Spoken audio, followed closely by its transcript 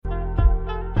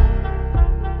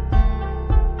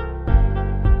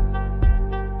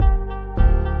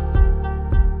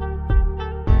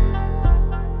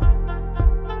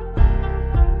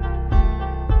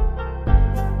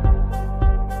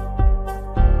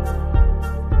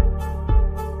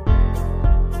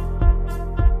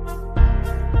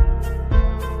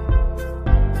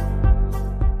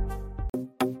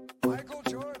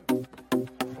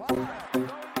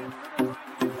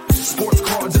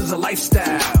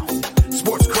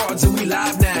Cards and we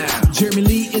live now. Jeremy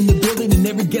Lee in the building and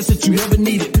every guest that you ever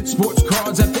needed. Sports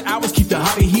Cards after hours keep the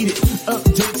hobby heated.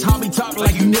 Updates, hobby talk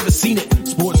like you never seen it.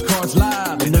 Sports Cards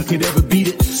live and none could ever beat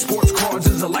it. Sports Cards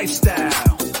is a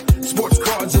lifestyle. Sports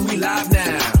Cards and we live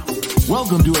now.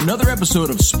 Welcome to another episode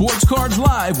of Sports Cards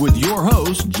Live with your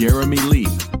host, Jeremy Lee.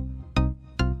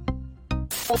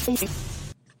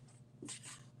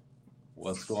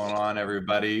 What's going on,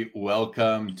 everybody?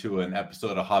 Welcome to an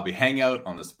episode of Hobby Hangout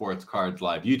on the Sports Cards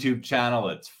Live YouTube channel.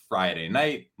 It's Friday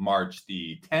night, March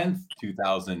the 10th,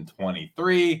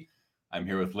 2023. I'm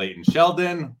here with Leighton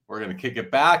Sheldon. We're going to kick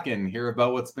it back and hear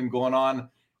about what's been going on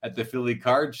at the Philly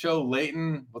Card Show.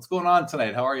 Leighton, what's going on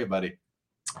tonight? How are you, buddy?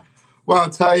 Well, I'll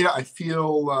tell you, I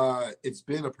feel it's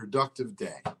been a productive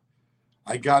day.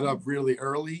 I got up really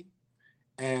early,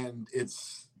 and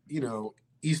it's,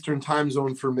 Eastern time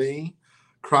zone for me.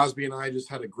 Crosby and I just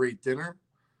had a great dinner.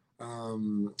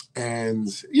 And,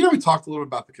 we talked a little bit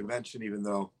about the convention, even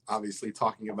though obviously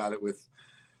talking about it with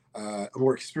a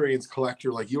more experienced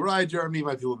collector like you or I, Jeremy,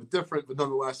 might be a little bit different, but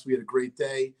nonetheless, we had a great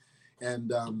day.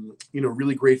 And,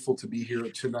 really grateful to be here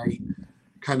tonight,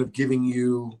 kind of giving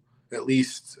you at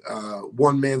least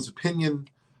one man's opinion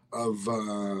of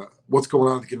what's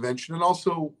going on at the convention, and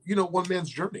also, one man's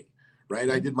journey,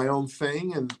 right? I did my own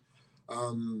thing, and,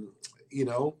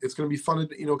 it's going to be fun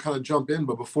to, kind of jump in.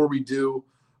 But before we do,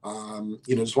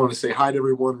 just wanted to say hi to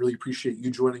everyone. Really appreciate you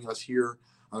joining us here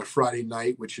on a Friday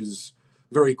night, which is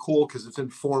very cool because it's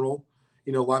informal.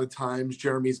 A lot of times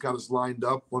Jeremy's got us lined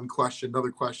up, one question,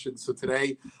 another question. So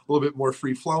today, a little bit more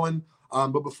free-flowing.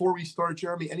 But before we start,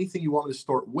 Jeremy, anything you want me to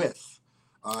start with?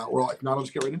 Or if not, I'll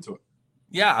just get right into it.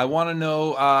 Yeah, I want to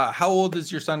know, how old is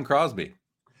your son Crosby?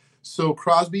 So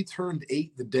Crosby turned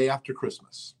 8 the day after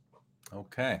Christmas.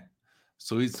 Okay.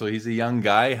 So he's a young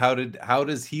guy. How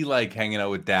does he like hanging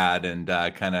out with dad and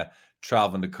kind of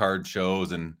traveling to card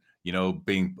shows and,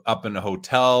 being up in a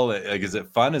hotel? Like, is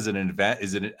it fun? Is it an event?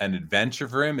 Is it an adventure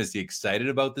for him? Is he excited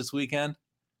about this weekend?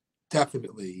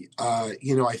 Definitely. I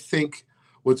think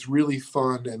what's really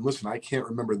fun, and listen, I can't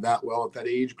remember that well at that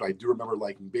age, but I do remember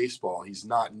liking baseball. He's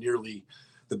not nearly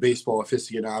the baseball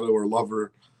aficionado or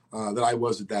lover that I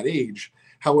was at that age.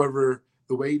 However,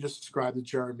 the way you just described it,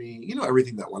 Jeremy,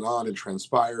 everything that went on and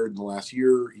transpired in the last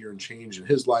year and change in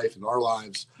his life and our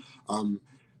lives,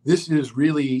 this is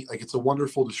really it's a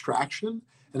wonderful distraction.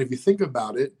 And if you think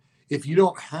about it, if you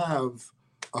don't have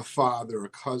a father, a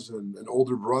cousin, an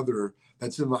older brother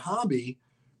that's in the hobby,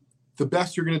 the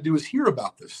best you're going to do is hear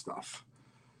about this stuff.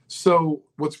 So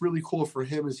what's really cool for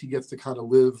him is he gets to kind of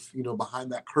live,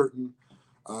 behind that curtain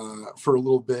for a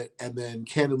little bit. And then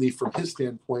candidly, from his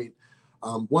standpoint,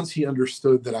 once he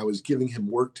understood that I was giving him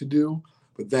work to do,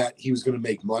 but that he was going to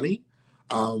make money,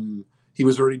 he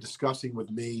was already discussing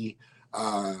with me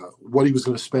what he was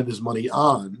going to spend his money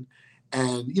on.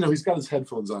 And, he's got his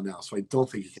headphones on now, so I don't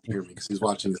think he can hear me because he's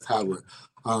watching his tablet.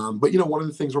 But, one of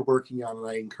the things we're working on, and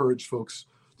I encourage folks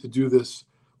to do this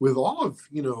with all of,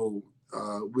 your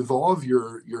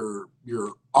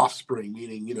offspring,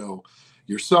 meaning,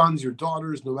 your sons, your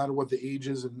daughters, no matter what the age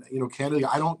is. And, candidly,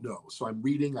 I don't know. So I'm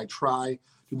reading, I try,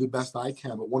 do the best I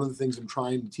can. But one of the things I'm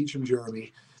trying to teach him,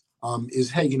 Jeremy, is,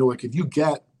 hey, if you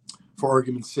get, for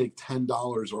argument's sake, $10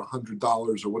 or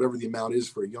 $100 or whatever the amount is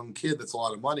for a young kid, that's a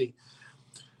lot of money.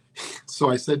 So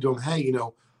I said to him, hey,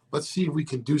 let's see if we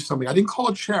can do something. I didn't call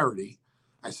it charity.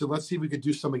 I said, let's see if we could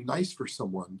do something nice for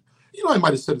someone. I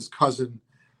might have said his cousin.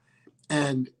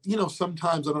 And,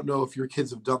 sometimes, I don't know if your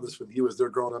kids have done this with you as they're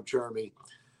growing up, Jeremy.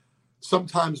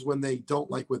 Sometimes when they don't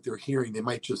like what they're hearing, they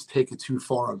might just take it too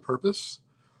far on purpose.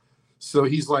 So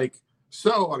he's like,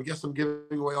 so I guess I'm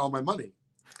giving away all my money.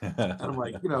 And I'm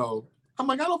like, I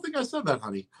don't think I said that,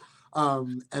 honey.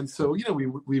 And so,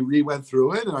 we went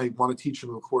through it, and I want to teach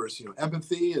him, of course,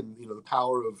 empathy and, the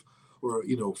power of, or,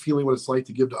 feeling what it's like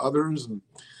to give to others. And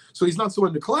so he's not so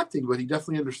into collecting, but he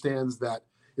definitely understands that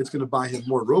it's going to buy him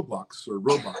more Robux,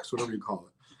 whatever you call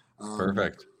it.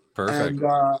 Perfect. And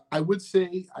I would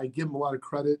say I give him a lot of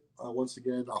credit. Once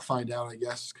again, I'll find out, I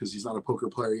guess, because he's not a poker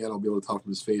player yet. I'll be able to tell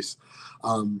from his face.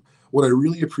 What I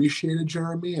really appreciated,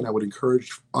 Jeremy, and I would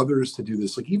encourage others to do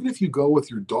this, even if you go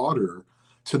with your daughter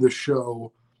to the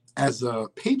show as a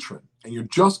patron and you're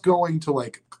just going to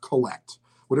collect,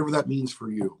 whatever that means for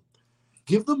you,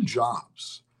 give them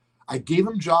jobs. I gave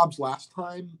him jobs last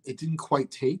time. It didn't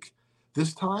quite take.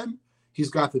 This time, he's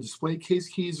got the display case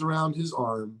keys around his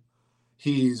arm.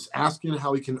 He's asking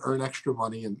how he can earn extra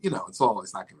money. And, it's not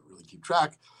going to really keep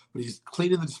track. But he's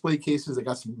cleaning the display cases. I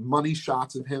got some money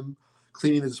shots of him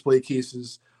cleaning the display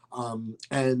cases.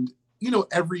 And,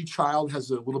 every child has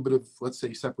a little bit of, let's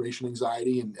say, separation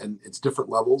anxiety, and it's different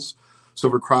levels. So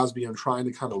for Crosby, I'm trying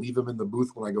to kind of leave him in the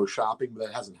booth when I go shopping, but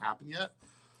that hasn't happened yet.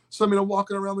 So, I mean, I'm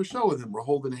walking around the show with him. We're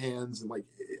holding hands. And, like,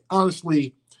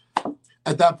 honestly,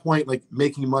 at that point, like,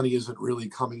 making money isn't really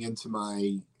coming into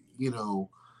my,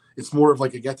 it's more of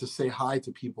like I get to say hi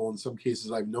to people in some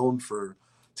cases I've known for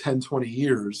 10, 20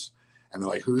 years. And they're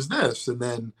like, who's this? And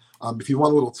then if you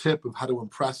want a little tip of how to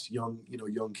impress young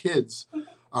kids,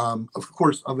 of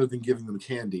course, other than giving them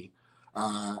candy,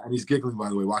 and he's giggling, by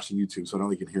the way, watching YouTube, so I don't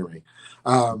think he can hear me,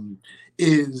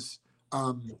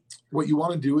 what you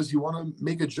want to do is you want to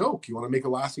make a joke. You want to make a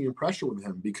lasting impression with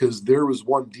him, because there was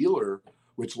one dealer,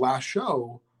 which last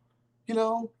show, he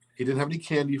didn't have any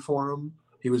candy for him.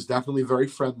 He was definitely very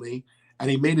friendly,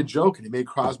 and he made a joke, and he made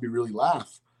Crosby really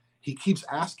laugh. He keeps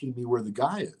asking me where the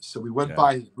guy is. So we went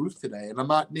by his booth today, and I'm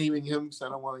not naming him because I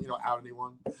don't want to, out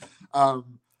anyone.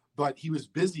 But he was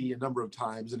busy a number of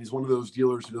times, and he's one of those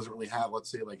dealers who doesn't really have,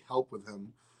 let's say, like, help with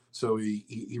him. So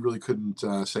he really couldn't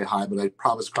say hi, but I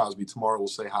promised Crosby tomorrow we'll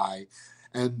say hi.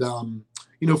 And,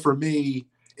 for me,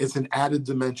 it's an added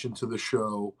dimension to the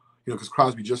show, because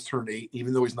Crosby just turned 8,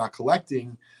 even though he's not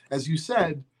collecting. As you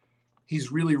said,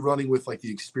 he's really running with, like,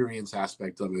 the experience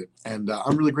aspect of it. And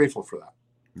I'm really grateful for that.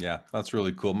 Yeah, that's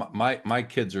really cool. My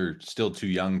kids are still too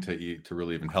young to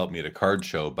really even help me at a card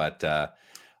show, but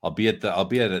I'll be at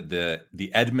the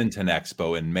Edmonton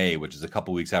Expo in May, which is a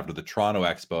couple weeks after the Toronto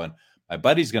Expo, and my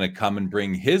buddy's going to come and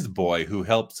bring his boy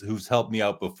who's helped me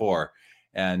out before.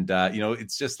 And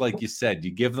it's just like you said,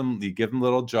 you give them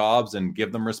little jobs and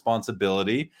give them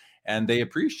responsibility, and they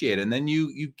appreciate it. And then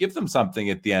you give them something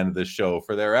at the end of the show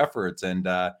for their efforts. And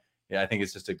I think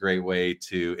it's just a great way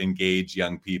to engage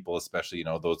young people, especially,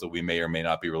 those that we may or may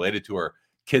not be related to, or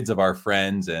kids of our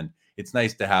friends. And it's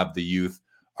nice to have the youth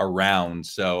around.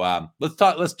 So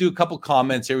let's do a couple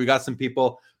comments here. We got some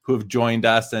people who have joined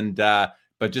us, and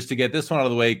but just to get this one out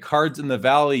of the way, Cards in the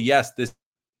Valley. Yes, this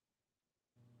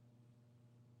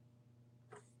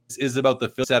is about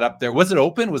the setup there. Was it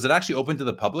open? Was it actually open to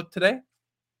the public today?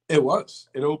 It was.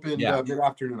 It opened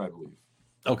mid-afternoon, I believe.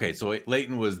 Okay, so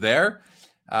Leighton was there.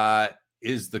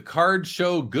 Is the card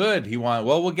show good?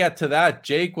 We'll get to that.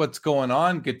 Jake, what's going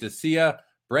on? Good to see you.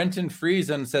 Brenton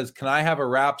Friesen says, can I have a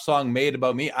rap song made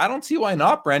about me? I don't see why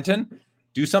not, Brenton.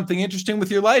 Do something interesting with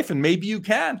your life, and maybe you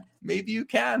can. You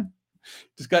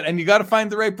got to find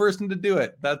the right person to do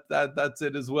it. That's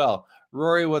it as well.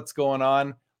 Rory, what's going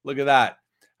on? Look at that.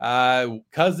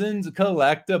 Cousins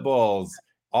Collectibles.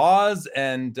 Oz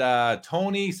and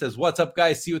Tony says, what's up,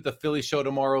 guys? See you at the Philly show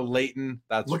tomorrow. Leighton.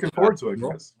 That's looking forward to it,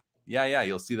 guys. Yeah.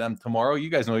 You'll see them tomorrow. You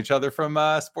guys know each other from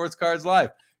Sports Cards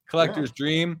Live. Collector's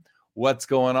Dream. What's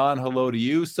going on? Hello to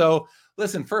you. So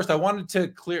listen, first I wanted to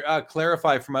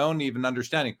clarify for my own even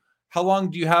understanding. How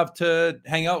long do you have to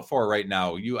hang out for right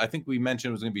now? I think we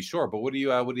mentioned it was going to be short, but what are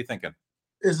you thinking?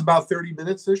 It's about 30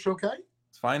 minutes-ish, okay?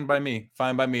 It's fine by me.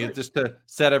 Right. Just to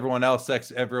set everyone's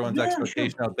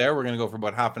expectation out there. We're going to go for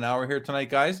about half an hour here tonight,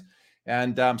 guys.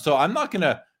 And so I'm not going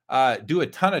to do a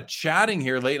ton of chatting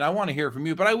here, Leighton. I want to hear from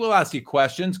you, but I will ask you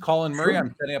questions. Colin Murray,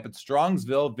 I'm setting up at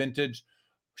Strongsville Vintage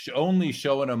only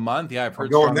show in a month. Yeah, I've heard.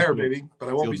 I'm going there, baby, but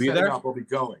I won't be setting up. I'll be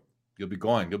going. You'll be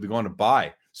going to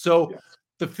buy. So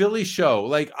the Philly show,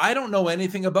 like, I don't know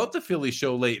anything about the Philly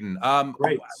show, Leighton.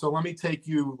 Great. So let me take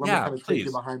you. Take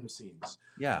you behind the scenes.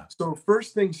 Yeah. So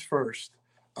first things first.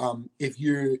 If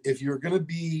you're going to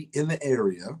be in the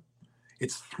area,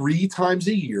 it's 3 times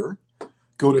a year.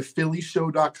 Go to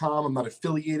phillyshow.com. I'm not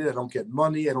affiliated. I don't get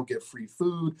money. I don't get free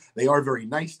food. They are very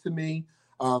nice to me.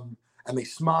 And they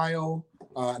smile,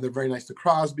 and they're very nice to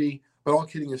Crosby. But all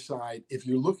kidding aside, if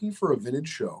you're looking for a vintage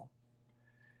show,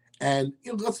 and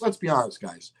let's be honest,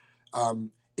 guys,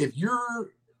 if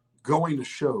you're going to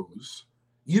shows,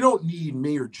 you don't need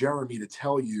me or Jeremy to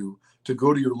tell you to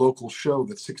go to your local show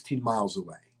that's 16 miles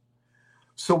away.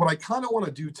 So what I kind of want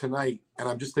to do tonight, and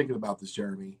I'm just thinking about this,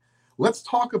 Jeremy, let's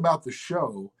talk about the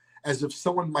show as if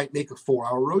someone might make a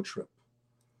 4-hour road trip.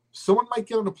 Someone might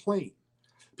get on a plane.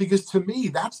 Because to me,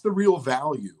 that's the real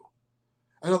value.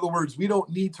 In other words, we don't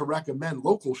need to recommend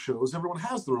local shows. Everyone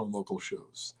has their own local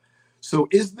shows. So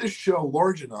is this show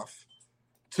large enough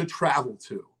to travel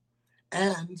to?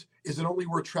 And is it only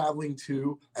worth traveling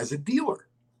to as a dealer?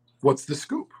 What's the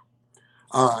scoop?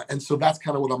 And so that's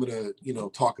kind of what I'm going to,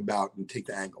 talk about and take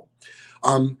the angle.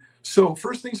 So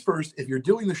first things first, if you're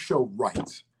doing the show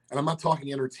right, and I'm not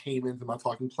talking entertainment, I'm not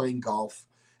talking playing golf,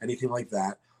 anything like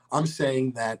that. I'm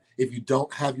saying that if you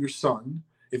don't have your son,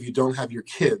 if you don't have your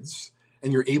kids,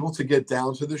 and you're able to get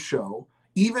down to the show,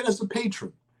 even as a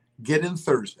patron, get in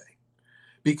Thursday.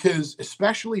 Because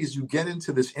especially as you get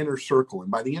into this inner circle, and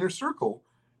by the inner circle,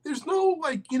 there's no,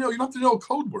 you don't have to know a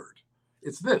code word.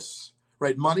 It's this,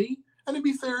 right? Money, And to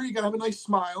be fair, you got to have a nice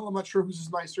smile. I'm not sure whose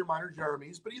is nicer, mine or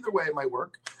Jeremy's, but either way, it might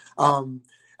work.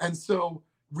 And so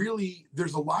really,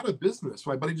 there's a lot of business.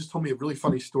 My buddy just told me a really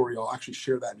funny story. I'll actually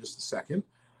share that in just a second.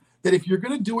 That if you're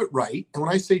going to do it right, and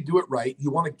when I say do it right, you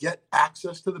want to get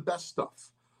access to the best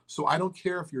stuff. So I don't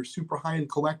care if you're a super high-end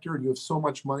collector and you have so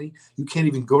much money, you can't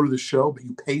even go to the show, but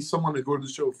you pay someone to go to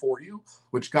the show for you,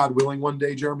 which God willing, one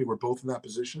day, Jeremy, we're both in that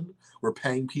position. We're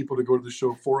paying people to go to the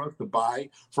show for us, to buy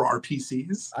for our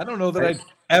PCs. I don't know that I'd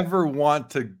ever want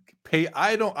to pay.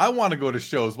 I want to go to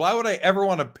shows. Why would I ever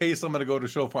want to pay someone to go to a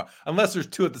show for, unless there's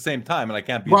two at the same time and I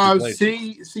can't be. Well,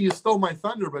 see, you stole my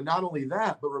thunder, but not only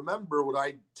that, but remember what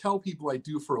I tell people I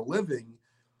do for a living,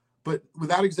 but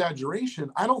without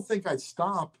exaggeration, I don't think I'd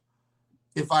stop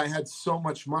if I had so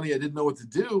much money I didn't know what to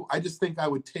do. I just think I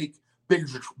would take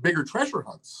bigger treasure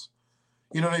hunts.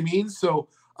 You know what I mean? So,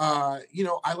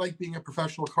 I like being a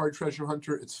professional card treasure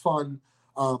hunter. It's fun,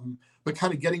 but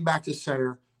kind of getting back to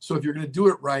center. So if you're going to do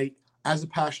it right, as a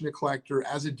passionate collector,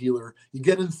 as a dealer, you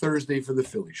get in Thursday for the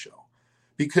Philly show.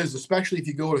 Because especially if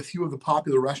you go to a few of the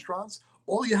popular restaurants,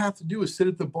 all you have to do is sit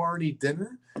at the bar and eat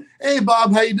dinner. Hey,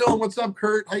 Bob, how you doing? What's up,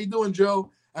 Kurt? How you doing,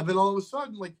 Joe? And then all of a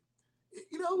sudden,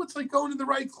 it's like going to the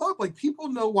right club. Like, people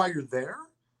know why you're there.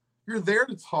 You're there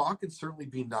to talk and certainly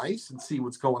be nice and see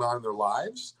what's going on in their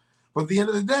lives. But at the end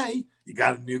of the day, you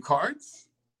got any new cards?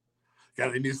 Got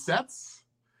any new sets?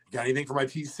 Got anything for my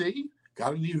PC?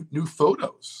 Got any new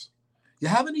photos? You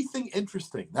have anything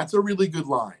interesting? That's a really good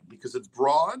line because it's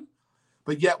broad.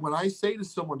 But yet when I say to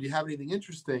someone, do you have anything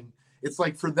interesting? It's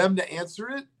like for them to answer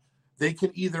it, they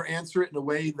can either answer it in a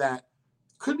way that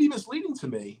could be misleading to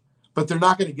me, but they're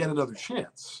not going to get another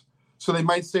chance. So they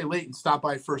might say, Leighton, stop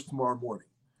by first tomorrow morning.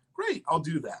 Great, I'll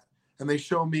do that. And they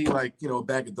show me a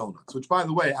bag of donuts, which, by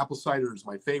the way, apple cider is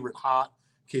my favorite hot,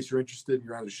 in case you're interested and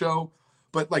you're at a show.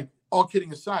 But all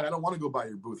kidding aside, I don't want to go by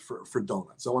your booth for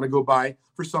donuts. I want to go by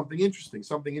for something interesting.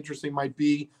 Something interesting might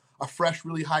be a fresh,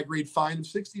 really high-grade find of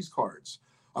 60s cards,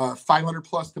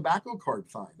 500-plus tobacco card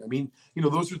find. I mean,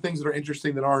 those are things that are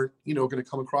interesting that aren't, going to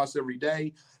come across every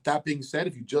day. That being said,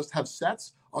 if you just have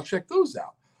sets, I'll check those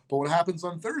out. But what happens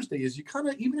on Thursday is you kind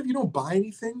of, even if you don't buy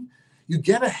anything, you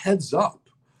get a heads up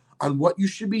on what you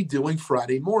should be doing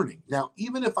Friday morning. Now,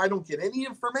 even if I don't get any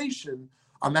information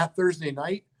on that Thursday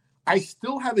night, I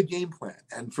still have a game plan.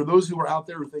 And for those who are out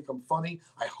there who think I'm funny,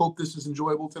 I hope this is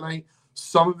enjoyable tonight.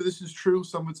 Some of this is true.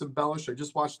 Some of it's embellished. I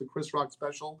just watched the Chris Rock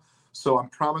special. So I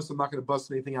promise I'm not going to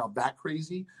bust anything out that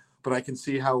crazy, but I can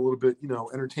see how a little bit,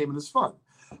 entertainment is fun.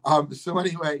 So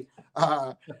anyway,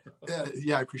 I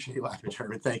appreciate you laughing,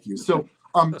 Chairman. Thank you. So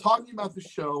talking about the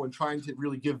show and trying to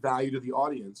really give value to the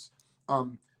audience,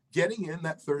 getting in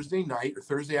that Thursday night or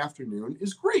Thursday afternoon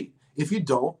is great. If you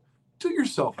don't, do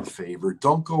yourself a favor.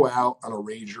 Don't go out on a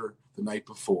rager the night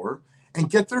before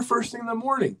and get there first thing in the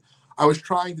morning. I was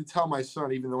trying to tell my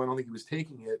son, even though I don't think he was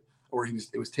taking it, or it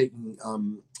was taking,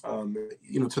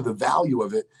 to the value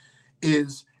of it,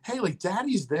 is, hey,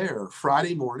 Daddy's there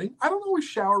Friday morning. I don't always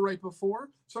shower right before.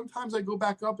 Sometimes I go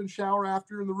back up and shower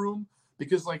after in the room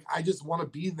because, I just want to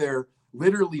be there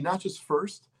literally, not just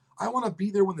first. I want to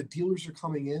be there when the dealers are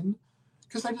coming in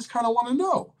because I just kind of want to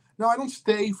know. Now, I don't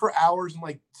stay for hours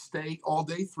and stay all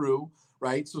day through,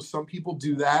 right? So some people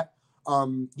do that.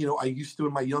 I used to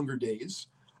in my younger days.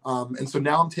 And so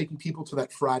now I'm taking people to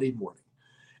that Friday morning.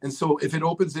 And so if it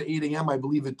opens at 8 a.m., I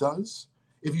believe it does.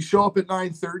 If you show up at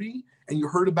 9:30 and you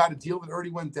heard about a deal that already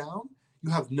went down,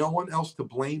 you have no one else to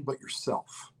blame but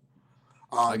yourself.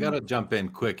 I got to jump in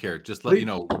quick here. Just let you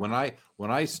know, when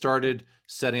I started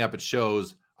setting up at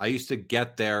shows, I used to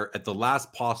get there at the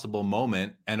last possible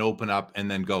moment and open up and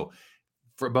then go.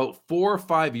 For about 4 or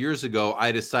 5 years ago,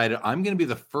 I decided I'm going to be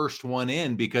the first one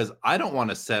in because I don't want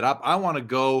to set up. I want to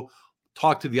go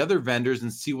talk to the other vendors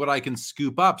and see what I can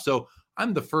scoop up. So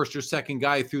I'm the first or second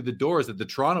guy through the doors at the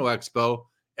Toronto Expo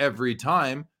every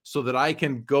time so that I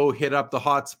can go hit up the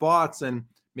hot spots and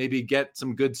maybe get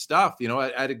some good stuff,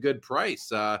 at a good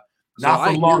price. Not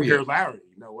from long-haired Larry.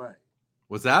 No way.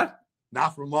 What's that?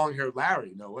 Not from long-haired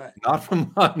Larry, no way. Not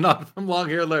from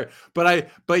long-haired Larry.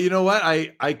 But you know what?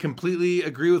 I completely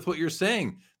agree with what you're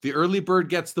saying. The early bird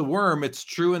gets the worm. It's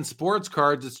true in sports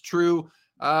cards. It's true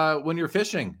when you're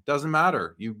fishing. Doesn't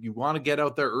matter. You want to get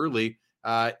out there early.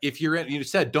 If you're in, you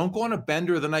said, don't go on a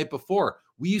bender the night before.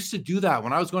 We used to do that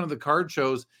when I was going to the card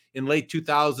shows in late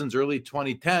 2000s, early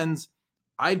 2010s.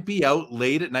 I'd be out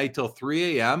late at night till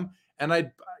 3 a.m. and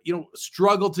I'd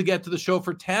struggle to get to the show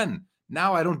for 10.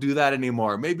 Now I don't do that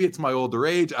anymore. Maybe it's my older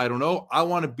age. I don't know. I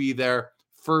want to be there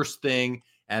first thing.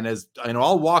 And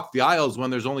I'll walk the aisles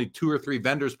when there's only 2 or 3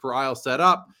 vendors per aisle set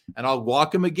up, and I'll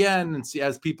walk them again and see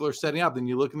as people are setting up. Then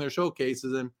you look in their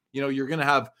showcases and you're going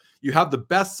to you have the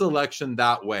best selection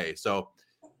that way. So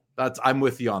I'm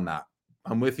with you on that.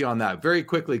 Very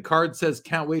quickly, Card says,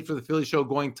 can't wait for the Philly show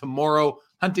going tomorrow.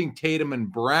 Hunting Tatum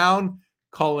and Brown.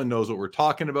 Colin knows what we're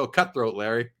talking about. Cutthroat,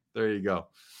 Larry. There you go.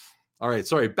 All right.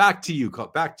 Sorry. Back to you,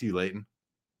 Leighton.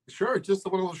 Sure. Just a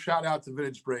little shout out to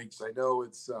Vintage Breaks. I know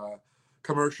it's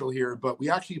commercial here, but we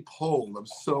actually polled. I'm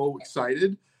so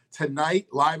excited. Tonight,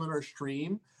 live on our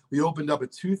stream, we opened up a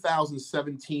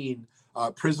 2017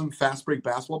 Prism Fast Break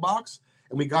basketball box,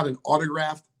 and we got an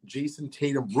autographed Jason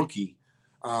Tatum rookie.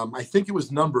 I think it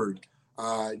was numbered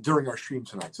during our stream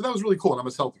tonight. So that was really cool, and I'm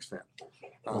a Celtics fan.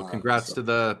 Well, congrats to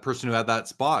the person who had that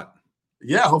spot.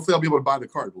 Yeah, hopefully I'll be able to buy the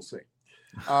card. We'll see.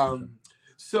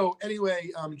 So anyway,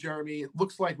 Jeremy, it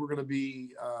looks like we're going to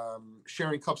be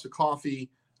sharing cups of coffee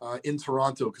in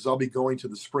Toronto because I'll be going to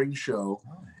the spring show,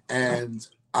 and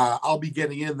I'll be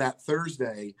getting in that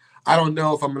Thursday. I don't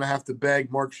know if I'm going to have to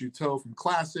beg Mark Chuteau from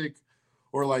Classic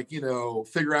or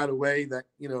figure out a way that,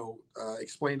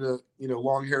 explain to,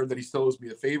 long hair that he still owes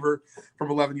me a favor from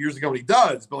 11 years ago. And he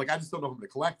does, but I just don't know if I'm going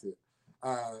to collect it.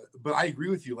 But I agree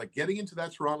with you. Getting into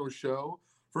that Toronto show,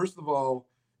 first of all,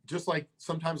 just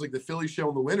sometimes the Philly show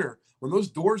in the winter, when those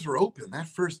doors are open that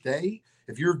first day,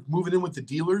 if you're moving in with the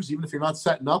dealers, even if you're not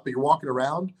setting up, but you're walking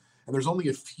around and there's only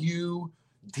a few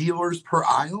dealers per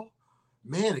aisle,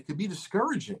 man, it could be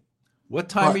discouraging. What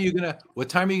time are you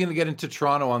gonna get into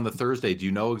Toronto on the Thursday? Do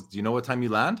you know what time you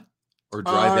land or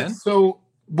drive in?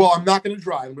 I'm not going to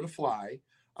drive. I'm going to fly.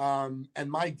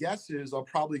 And my guess is I'll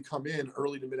probably come in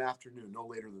early to mid-afternoon, no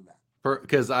later than that.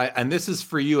 Because and this is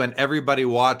for you and everybody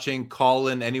watching,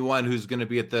 Colin, anyone who's going to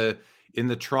be in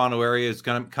the Toronto area is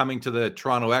coming to the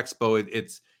Toronto Expo.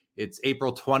 It's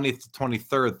April 20th to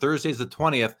 23rd. Thursday's the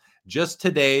 20th. Just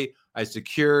today, I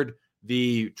secured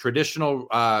the traditional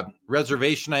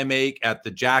reservation I make at the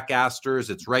Jack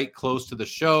Astor's. It's right close to the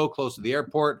show, close to the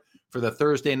airport for the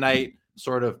Thursday night.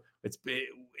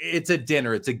 It's a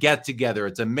dinner. It's a get together.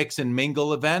 It's a mix and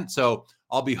mingle event. So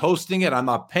I'll be hosting it. I'm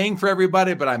not paying for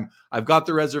everybody, but I've got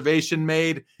the reservation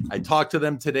made. I talked to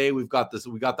them today. We got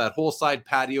that whole side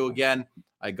patio again.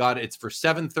 It's for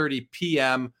 7:30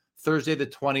 p.m. Thursday the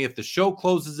 20th. The show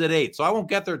closes at 8. So I won't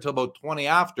get there until about 20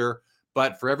 after.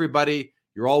 But for everybody,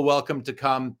 you're all welcome to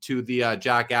come to the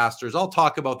Jack Astor's. I'll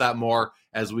talk about that more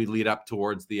as we lead up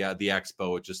towards the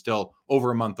expo, which is still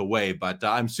over a month away. But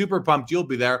I'm super pumped you'll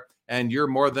be there, and you're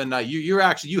more than you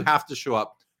have to show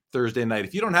up Thursday night.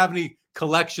 If you don't have any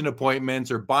collection appointments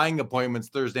or buying appointments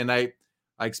Thursday night,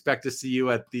 I expect to see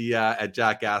you at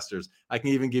Jack Astor's. I can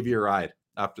even give you a ride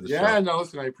after the show. Yeah, no,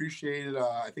 listen, I appreciate it.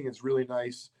 I think it's really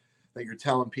nice that you're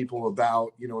telling people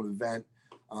about an event.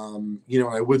 And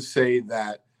I would say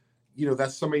that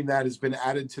that's something that has been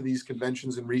added to these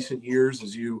conventions in recent years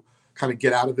as you kind of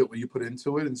get out of it what you put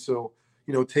into it. And so,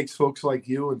 it takes folks like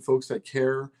you and folks that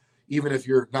care, even if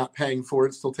you're not paying for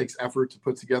it, still takes effort to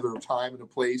put together a time and a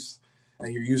place,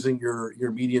 and you're using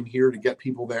your medium here to get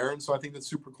people there. And so I think that's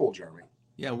super cool, Jeremy.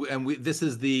 Yeah.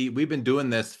 We've been doing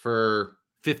this for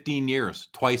 15 years,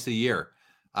 twice a year.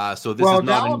 I'm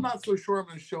not so sure I'm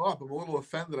going to show up. I'm a little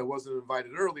offended I wasn't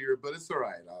invited earlier, but it's all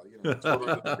right.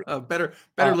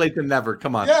 Better late than never.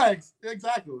 Come on. Yeah,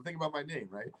 exactly. Think about my name,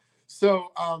 right?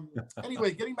 So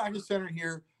anyway, getting back to center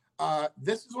here,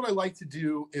 this is what I like to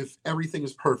do if everything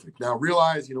is perfect. Now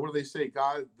realize, what do they say?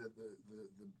 God, the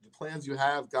plans you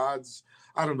have, God's,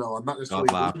 I don't know. I'm not necessarily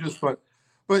religious, but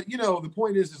the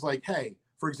point is hey,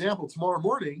 for example, tomorrow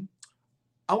morning,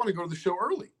 I want to go to the show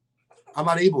early. I'm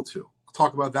not able to.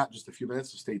 Talk about that in just a few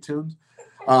minutes, so stay tuned.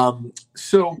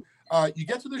 So you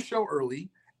get to the show early,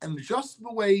 and just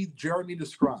the way Jeremy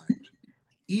described,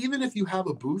 even if you have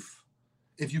a booth,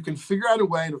 if you can figure out a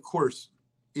way, and of course,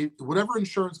 whatever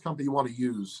insurance company you want to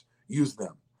use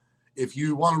them. If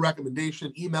you want a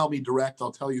recommendation, email me direct.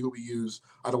 I'll tell you who we use.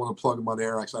 I don't want to plug them on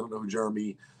air because I don't know who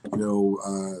Jeremy,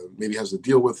 maybe has to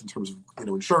deal with in terms of,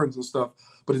 insurance and stuff.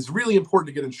 But it's really important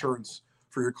to get insurance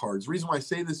for your cards. The reason why I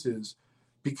say this is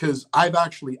because I've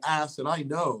actually asked, and I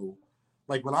know,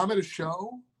 when I'm at a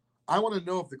show, I want to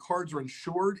know if the cards are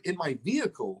insured in my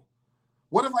vehicle.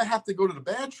 What if I have to go to the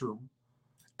bathroom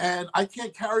and I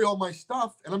can't carry all my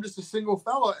stuff and I'm just a single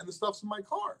fella and the stuff's in my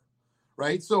car,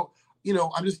 right? So,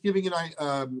 I'm just giving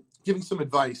some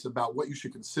advice about what you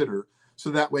should consider.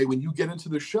 So that way, when you get into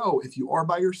the show, if you are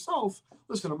by yourself,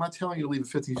 listen, I'm not telling you to leave a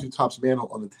 52 Tops mantle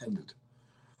unattended.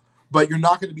 But you're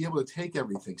not going to be able to take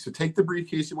everything. So take the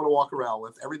briefcase you want to walk around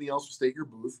with. Everything else will stay at your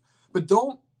booth. But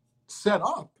don't set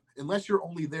up unless you're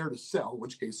only there to sell, in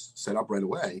which case set up right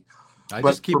away.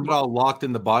 Just keep it all locked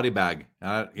in the body bag,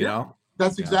 you know?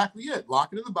 That's exactly it.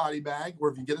 Lock it in the body bag, or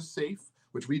if you get a safe,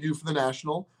 which we do for the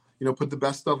National, put the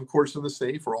best stuff, of course, in the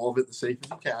safe, or all of it in the safe if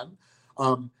you can.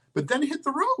 But then hit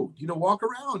the road, walk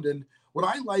around. And what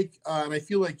I like, and I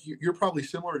feel like you're probably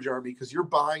similar, Jeremy, because you're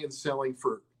buying and selling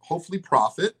for hopefully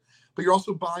profit, but you're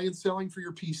also buying and selling for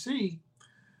your PC.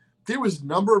 There was a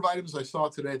number of items I saw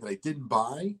today that I didn't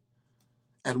buy.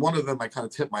 And one of them, I kind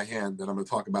of tipped my hand that I'm going to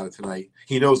talk about it tonight.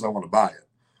 He knows I want to buy it.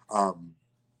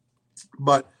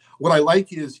 But what I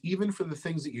like is, even for the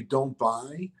things that you don't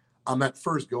buy on that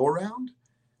first go around,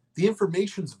 the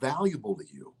information's valuable to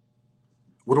you.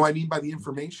 What do I mean by the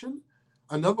information?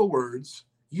 In other words,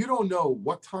 you don't know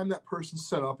what time that person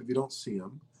set up if you don't see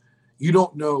them. You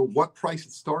don't know what price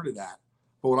it started at.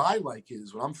 But what I like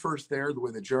is, when I'm first there, the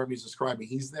way that Jeremy's describing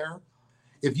he's there,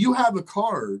 if you have a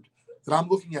card that I'm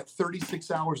looking at 36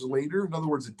 hours later, in other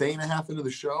words, a day and a half into the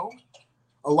show,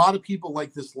 a lot of people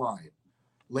like this line.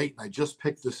 Leighton, I just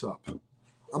picked this up.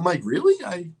 I'm like, really?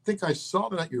 I think I saw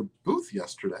that at your booth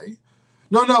yesterday.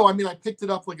 No, I mean, I picked it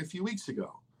up like a few weeks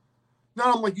ago.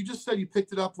 No, I'm like, you just said you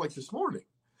picked it up like this morning.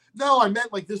 No, I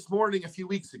meant like this morning a few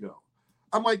weeks ago.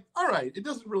 I'm like, all right, it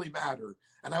doesn't really matter.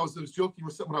 And I was joking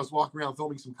with someone, I was walking around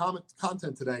filming some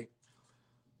content today.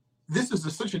 This is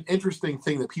such an interesting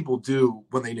thing that people do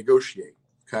when they negotiate,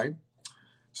 okay?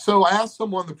 So I asked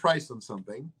someone the price on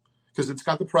something, because it's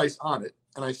got the price on it,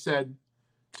 and I said,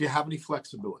 do you have any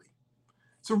flexibility?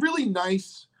 It's a really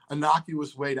nice,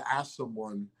 innocuous way to ask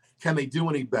someone, can they do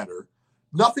any better?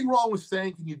 Nothing wrong with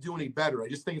saying, can you do any better? I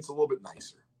just think it's a little bit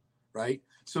nicer, right?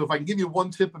 So if I can give you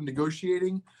one tip of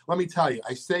negotiating, let me tell you,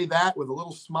 I say that with a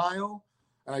little smile,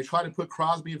 and I try to put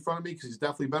Crosby in front of me because he's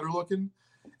definitely better looking.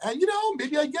 And,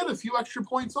 maybe I get a few extra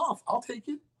points off. I'll take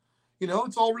it.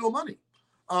 It's all real money.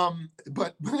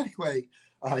 But anyway,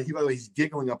 by the way, he's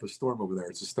giggling up a storm over there.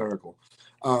 It's hysterical.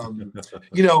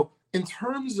 In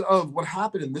terms of what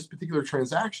happened in this particular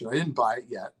transaction, I didn't buy it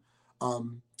yet.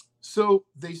 So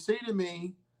they say to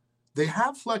me, they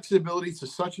have flexibility to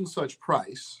such and such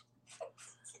price,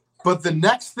 but the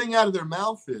next thing out of their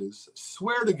mouth is,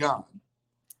 swear to God,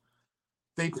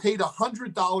 they paid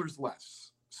 $100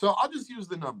 less. So I'll just use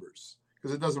the numbers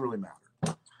because it doesn't really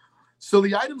matter. So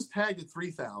the item's tagged at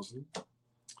 $3,000.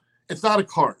 It's not a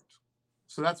card.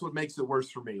 So that's what makes it worse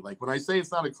for me. Like when I say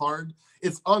it's not a card,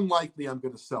 it's unlikely I'm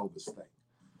going to sell this thing.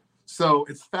 So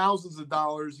it's thousands of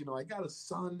dollars. I got a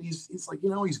son. He's like,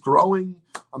 he's growing.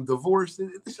 I'm divorced.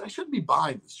 I shouldn't be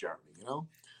buying this, Jeremy,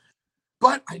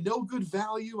 But I know good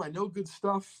value. I know good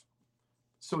stuff.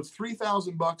 So it's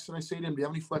 $3,000. And I say to him, do you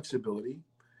have any flexibility?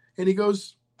 And he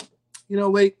goes,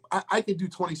 Leighton, I could do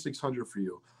 $2,600 for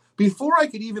you. Before I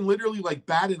could even literally like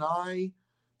bat an eye,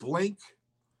 blink,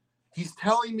 he's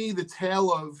telling me the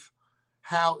tale of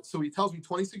how, so he tells me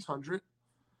 $2,600,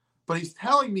 but he's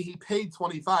telling me he paid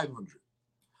 $2,500,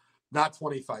 not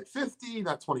 $2,550,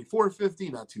 not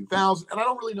 $2,450, not $2,000. And I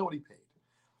don't really know what he paid.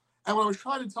 And when I was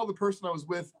trying to tell the person I was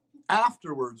with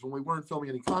afterwards, when we weren't filming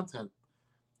any content,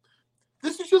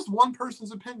 this is just one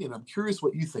person's opinion. I'm curious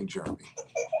what you think, Jeremy.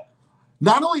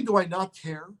 Not only do I not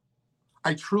care,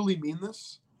 I truly mean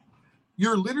this.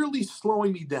 You're literally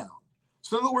slowing me down.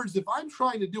 So in other words, if I'm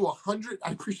trying to do 100, I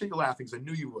appreciate you laughing because I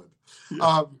knew you would.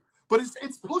 Yeah. But it's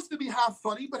supposed to be half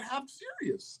funny, but half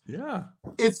serious. Yeah.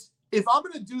 If I'm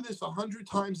going to do this 100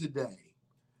 times a day,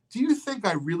 do you think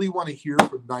I really want to hear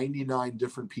from 99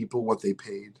 different people what they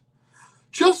paid?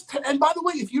 And by the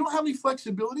way, if you don't have any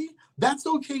flexibility, that's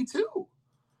okay too.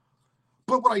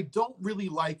 But what I don't really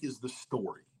like is the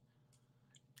story.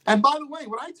 And by the way,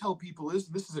 what I tell people is,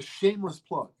 this is a shameless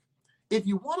plug. If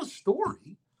you want a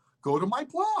story, go to my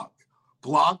blog,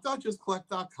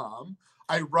 blog.justcollect.com.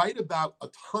 I write about a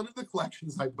ton of the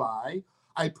collections I buy.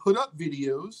 I put up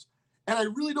videos, and I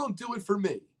really don't do it for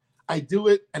me. I do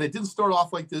it, and it didn't start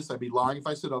off like this. I'd be lying if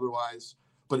I said otherwise,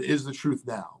 but it is the truth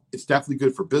now. It's definitely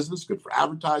good for business, good for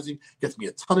advertising, gets me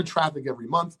a ton of traffic every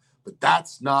month, but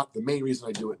that's not the main reason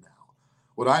I do it now.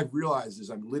 What I've realized is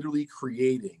I'm literally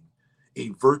creating a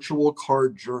virtual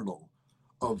card journal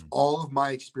of all of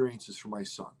my experiences for my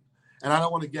son. And I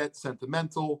don't want to get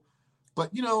sentimental,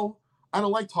 but I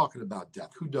don't like talking about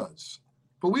death. Who does?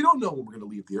 But we don't know when we're going to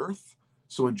leave the earth.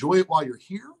 So enjoy it while you're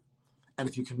here. And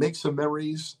if you can make some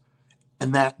memories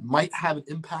and that might have an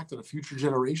impact on a future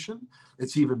generation,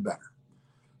 it's even better.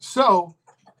 So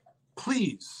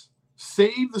please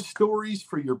save the stories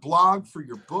for your blog, for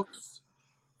your books,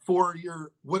 for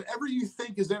your whatever you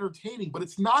think is entertaining. But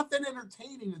it's not that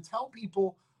entertaining to tell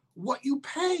people what you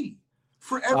pay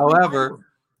for every item.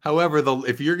 However,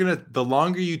 the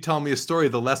longer you tell me a story,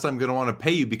 the less I'm going to want to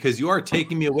pay you, because you are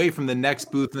taking me away from the next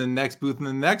booth and the next booth and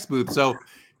the next booth. So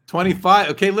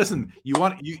 25. Okay, listen, you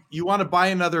want to buy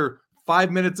another 5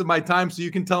 minutes of my time so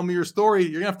you can tell me your story,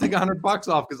 you're gonna have to take $100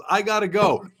 off because I gotta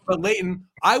go. But Leighton,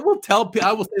 I will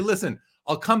say, listen,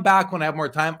 I'll come back when I have more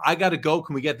time. I gotta go.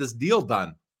 Can we get this deal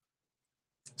done?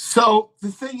 So the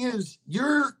thing is,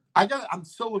 I'm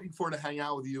so looking forward to hang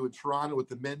out with you in Toronto at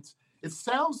the Mint. It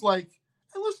sounds like,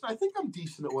 and listen, I think I'm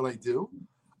decent at what I do.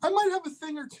 I might have a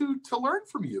thing or two to learn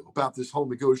from you about this whole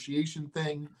negotiation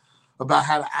thing, about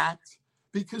how to act,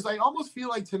 because I almost feel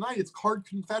like tonight it's card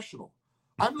confessional.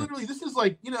 I'm literally, this is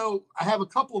like, I have a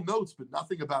couple of notes, but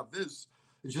nothing about this.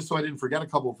 It's just so I didn't forget a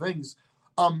couple of things.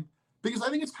 Because I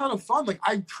think it's kind of fun. Like,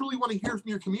 I truly want to hear from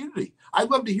your community.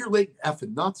 I'd love to hear Leighton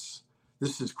effing nuts.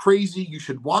 This is crazy. You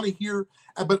should want to hear.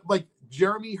 But like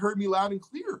Jeremy heard me loud and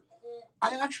clear.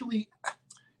 I actually,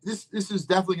 this is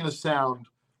definitely going to sound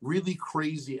really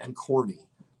crazy and corny,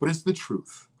 but it's the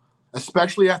truth,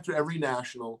 especially after every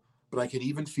national, but I can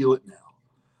even feel it now.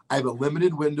 I have a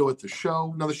limited window at the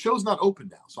show. Now, the show's not open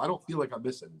now, so I don't feel like I'm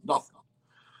missing nothing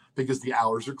because the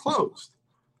hours are closed.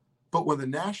 But when the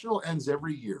national ends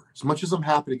every year, as much as I'm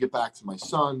happy to get back to my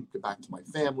son, get back to my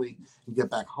family, and get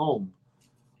back home,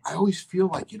 I always feel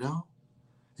like, it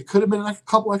could have been a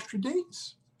couple extra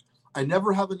days. I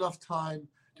never have enough time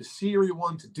to see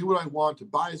everyone, to do what I want, to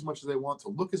buy as much as I want, to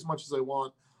look as much as I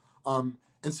want.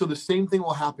 And so the same thing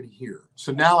will happen here.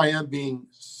 So now I am being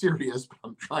serious, but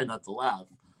I'm trying not to laugh.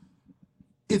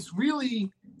 It's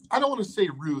really, I don't want to say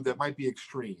rude, that might be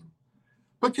extreme,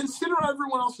 but consider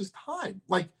everyone else's time.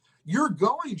 Like, you're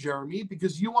going, Jeremy,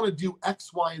 because you want to do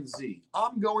X, Y, and Z.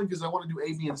 I'm going because I want to do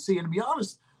A, B, and C. And to be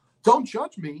honest, don't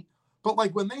judge me, but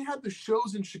like when they had the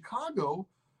shows in Chicago,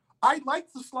 I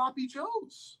liked the Sloppy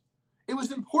Joes. It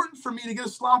was important for me to get a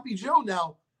Sloppy Joe.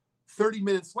 Now, 30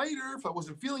 minutes later, if I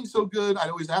wasn't feeling so good, I'd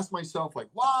always ask myself, like,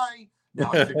 why?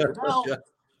 Now I figured it out. Yeah.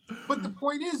 But the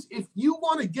point is, if you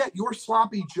want to get your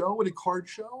Sloppy Joe at a card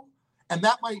show, and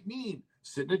that might mean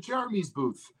sitting at Jeremy's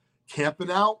booth,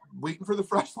 camping out, waiting for the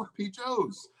fresh Sloppy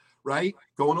Joes, right?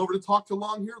 Going over to talk to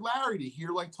long-haired Larry to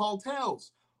hear like tall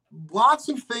tales. Lots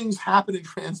of things happen and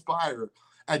transpire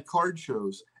at card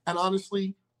shows. And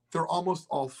honestly, they're almost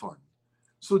all fun.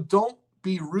 So don't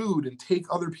be rude and take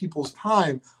other people's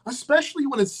time, especially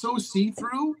when it's so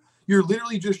see-through. You're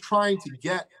literally just trying to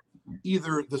get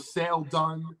either the sale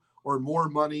done or more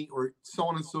money or so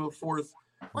on and so forth.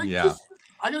 Like,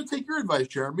 I got to take your advice,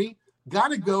 Jeremy. Got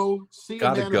to go see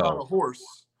a man on a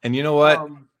horse. And you know what,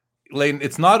 Leighton,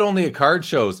 it's not only at card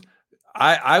shows.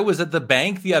 I was at the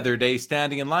bank the other day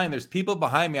standing in line. There's people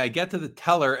behind me. I get to the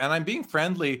teller and I'm being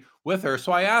friendly with her.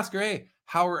 So I ask her, hey,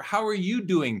 how are you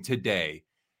doing today?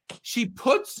 She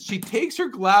takes her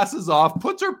glasses off,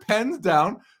 puts her pens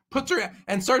down,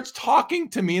 and starts talking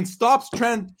to me and stops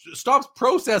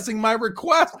processing my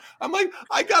request. I'm like,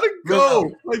 I gotta go.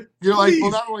 You're like,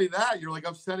 well, not only that, you're like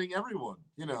upsetting everyone,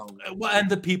 Well, and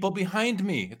the people behind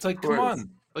me. It's like, come on,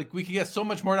 like we can get so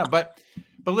much more done. But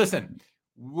listen,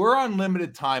 we're on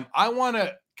limited time. I have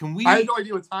no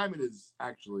idea what time it is,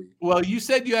 actually. Well, you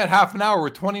said you had half an hour. We're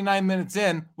 29 minutes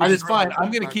in, which is fine.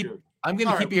 I'm gonna keep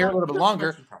you here a little bit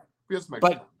longer.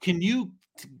 But can you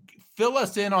fill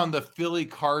us in on the Philly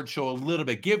card show a little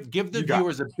bit? Give the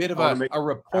viewers a bit of a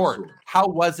report. Absolutely. How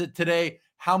was it today?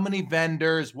 How many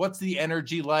vendors? What's the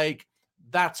energy like?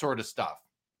 That sort of stuff.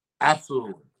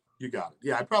 Absolutely. You got it.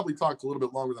 Yeah, I probably talked a little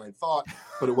bit longer than I thought,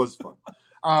 but it was fun.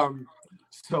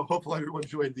 So hopefully everyone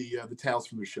enjoyed the tales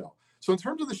from the show. So in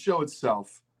terms of the show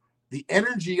itself, the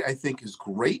energy, I think, is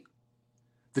great.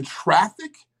 The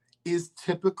traffic is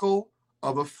typical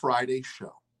of a Friday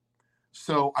show.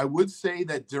 So I would say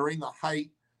that during the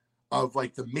height of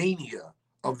like the mania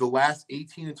of the last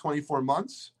 18 to 24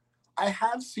 months, I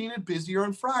have seen it busier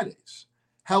on Fridays.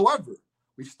 However,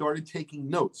 we started taking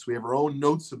notes. We have our own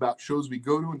notes about shows we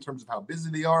go to in terms of how busy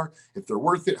they are, if they're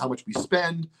worth it, how much we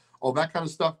spend, all that kind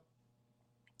of stuff.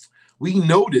 We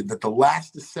noted that the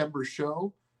last December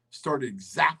show started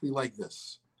exactly like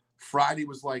this. Friday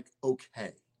was like,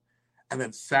 okay. And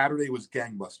then Saturday was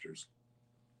gangbusters.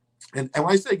 And when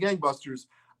I say gangbusters,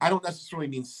 I don't necessarily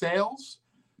mean sales,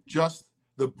 just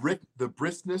the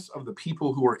briskness of the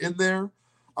people who are in there.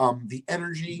 The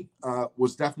energy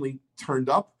was definitely turned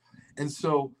up. And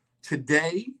so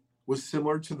today was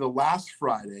similar to the last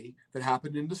Friday that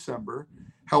happened in December.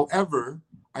 However,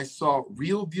 I saw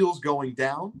real deals going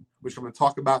down, which I'm going to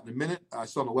talk about in a minute. I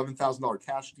saw an $11,000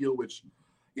 cash deal, which,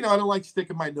 I don't like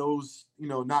sticking my nose,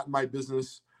 not in my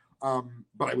business.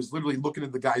 But I was literally looking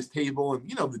at the guy's table and,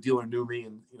 the dealer knew me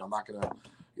and, I'm not going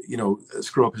to,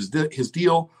 screw up his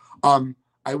deal.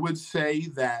 I would say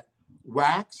that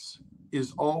wax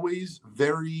is always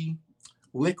very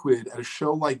liquid at a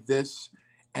show like this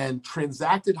and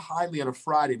transacted highly on a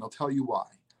Friday. And I'll tell you why.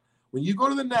 When you go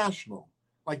to the National,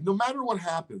 like no matter what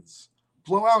happens,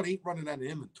 Blowout ain't running out of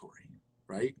inventory,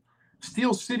 right?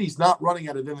 Steel City's not running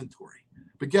out of inventory.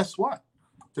 But guess what?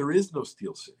 There is no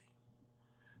Steel City.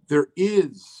 There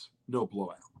is no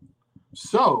Blowout.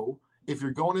 So if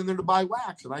you're going in there to buy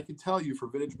wax, and I can tell you for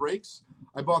vintage breaks,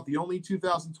 I bought the only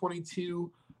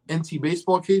 2022 NT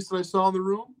baseball case that I saw in the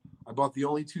room. I bought the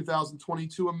only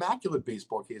 2022 Immaculate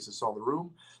baseball case I saw in the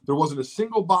room. There wasn't a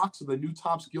single box of the new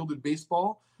Topps Gilded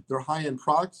Baseball. They're high-end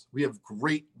products. We have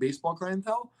great baseball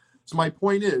clientele. So my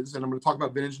point is, and I'm going to talk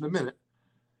about vintage in a minute,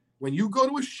 when you go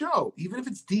to a show, even if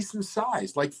it's decent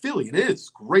size, like Philly, it is,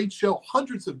 great show,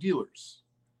 hundreds of dealers.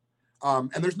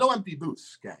 And there's no empty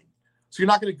booths, gang. So you're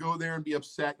not going to go there and be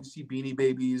upset. You see Beanie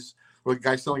Babies or a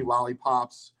guy selling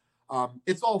lollipops.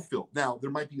 It's all filled. Now,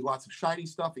 there might be lots of shiny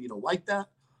stuff and you don't like that.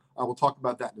 We'll talk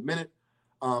about that in a minute.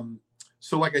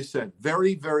 So like I said,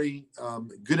 very, very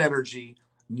good energy.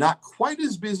 Not quite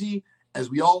as busy as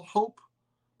we all hope,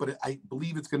 but I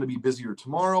believe it's going to be busier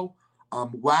tomorrow.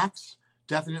 Wax,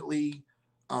 definitely,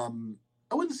 I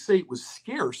wouldn't say it was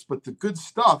scarce, but the good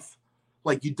stuff,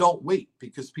 like you don't wait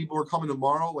because people are coming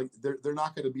tomorrow. Like they're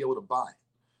not going to be able to buy.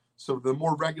 So the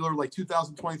more regular, like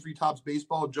 2023 Topps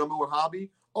Baseball, Jumbo, and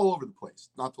Hobby, all over the place.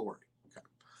 Not to worry. Okay.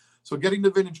 So getting to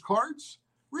vintage cards,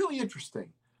 really interesting.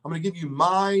 I'm going to give you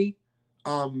my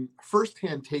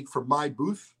firsthand take from my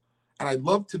booth. And I'd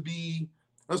love to be,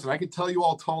 listen, I could tell you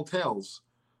all tall tales,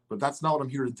 but that's not what I'm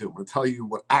here to do. I'm going to tell you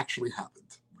what actually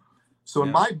happened. So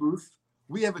in my booth,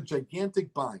 we have a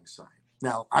gigantic buying sign.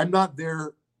 Now, I'm not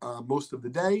there most of the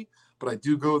day, but I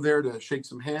do go there to shake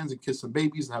some hands and kiss some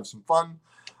babies and have some fun.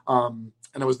 And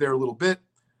I was there a little bit.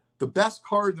 The best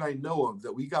card that I know of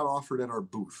that we got offered at our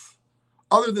booth,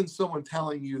 other than someone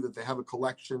telling you that they have a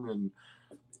collection and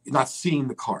not seeing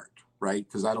the card, right?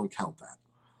 Because I don't count that.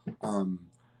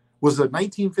 Was a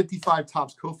 1955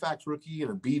 Topps Koufax rookie and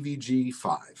a BVG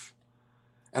 5.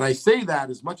 And I say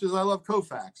that as much as I love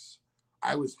Koufax,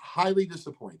 I was highly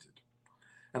disappointed.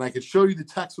 And I could show you the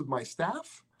text with my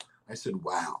staff. I said,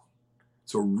 wow,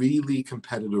 it's a really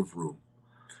competitive room.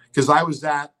 Because I was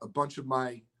at a bunch of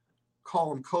my, call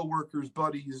them coworkers,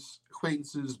 buddies,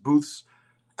 acquaintances, booths,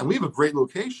 and we have a great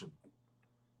location.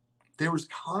 There was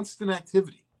constant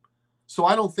activity. So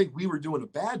I don't think we were doing a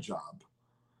bad job.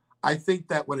 I think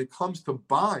that when it comes to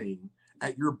buying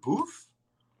at your booth,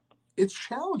 it's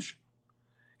challenging.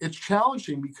 It's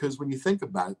challenging because when you think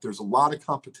about it, there's a lot of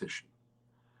competition.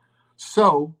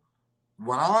 So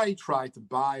when I tried to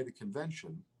buy at a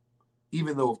convention,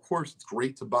 even though, of course, it's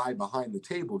great to buy behind the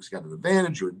table because you got an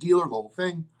advantage, you're a dealer, the whole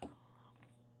thing,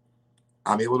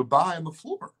 I'm able to buy on the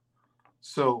floor.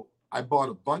 So I bought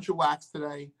a bunch of wax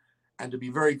today. And to be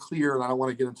very clear, and I don't want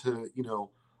to get into,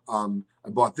 I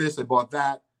bought this, I bought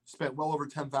that, spent well over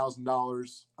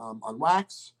 $10,000 on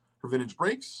wax for vintage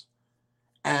breaks.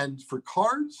 And for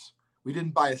cards, we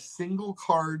didn't buy a single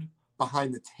card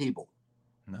behind the table.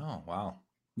 No, wow.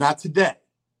 Not today.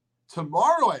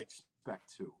 Tomorrow I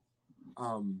expect to,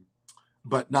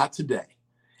 but not today.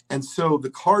 And so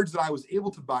the cards that I was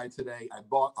able to buy today, I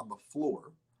bought on the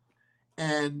floor.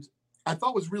 And I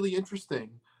thought was really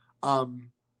interesting.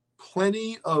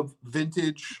 Plenty of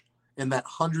vintage in that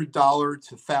 $100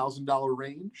 to $1,000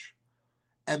 range.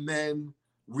 And then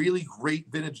really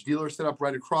great vintage dealer set up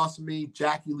right across from me.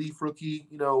 Jackie Leaf rookie,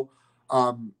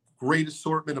 great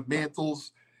assortment of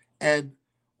mantles. And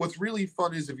what's really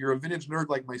fun is if you're a vintage nerd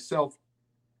like myself,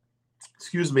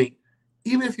 even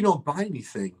if you don't buy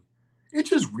anything,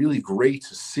 it's just really great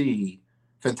to see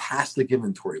fantastic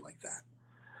inventory like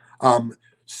that.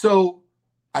 So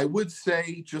I would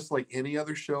say, just like any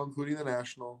other show, including the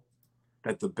National,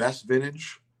 that the best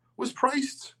vintage was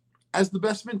priced as the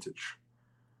best vintage.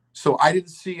 So I didn't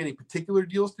see any particular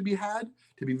deals to be had.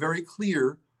 To be very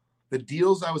clear, the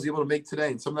deals I was able to make today,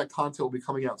 and some of that content will be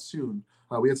coming out soon.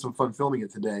 We had some fun filming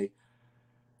it today.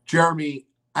 Jeremy,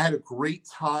 I had a great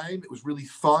time. It was really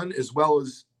fun, as well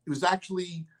as it was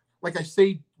actually, like I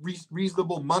say,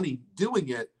 reasonable money doing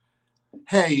it.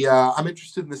 Hey, I'm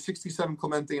interested in the 67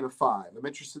 Clemente and a 5. I'm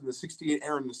interested in the 68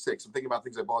 Aaron and a 6. I'm thinking about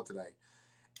things I bought today.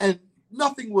 And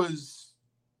nothing was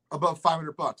above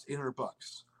 $500,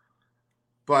 $800.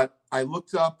 But I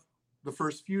looked up the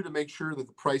first few to make sure that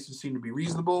the prices seemed to be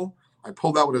reasonable. I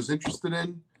pulled out what I was interested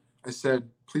in. I said,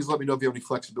 please let me know if you have any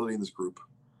flexibility in this group.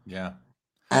 Yeah.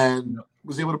 And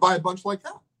was able to buy a bunch like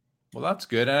that. Well, that's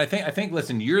good. And I think,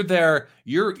 listen, you're there,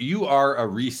 you are a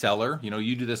reseller,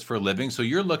 you do this for a living. So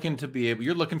you're looking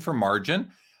for margin.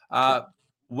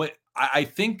 What I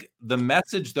think the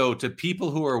message though, to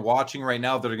people who are watching right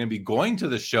now that are going to be going to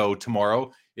the show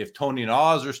tomorrow, if Tony and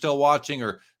Oz are still watching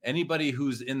or anybody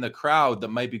who's in the crowd that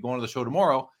might be going to the show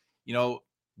tomorrow,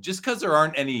 just because there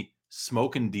aren't any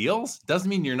smoking deals doesn't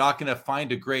mean you're not going to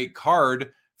find a great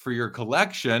card for your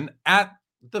collection at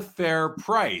the fair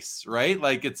price, right?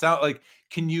 Like, it's out like,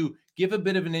 can you give a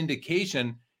bit of an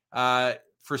indication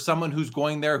for someone who's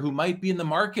going there who might be in the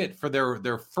market for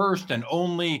their first and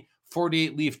only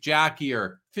 48 leaf Jackie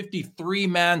or 53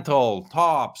 mantle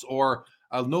tops or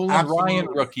a Nolan Ryan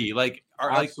rookie? Like,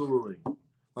 absolutely.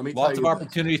 Let me lots tell of you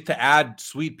opportunities to add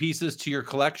sweet pieces to your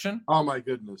collection. Oh my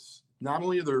goodness. Not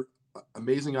only are there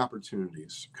amazing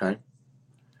opportunities, okay?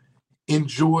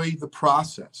 Enjoy the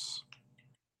process.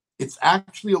 It's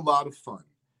actually a lot of fun.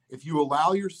 If you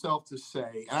allow yourself to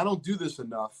say, and I don't do this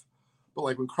enough, but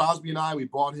like when Crosby and I, we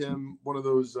bought him one of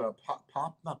those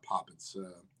Funkos.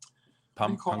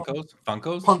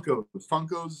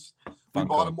 We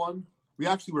bought him one. We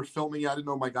actually were filming it. I didn't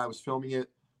know my guy was filming it.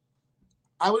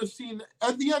 I would have seen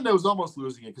at the end, I was almost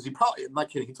losing it because he probably, I'm not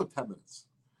kidding, he took 10 minutes.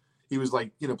 He was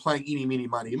like, playing eeny, meeny,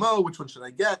 miny, mo. Which one should I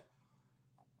get?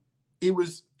 It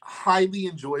was highly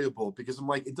enjoyable because I'm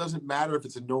like, it doesn't matter if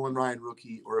it's a Nolan Ryan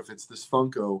rookie or if it's this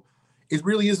Funko. It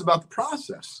really is about the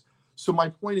process. So my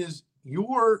point is,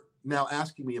 you're now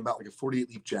asking me about like a 48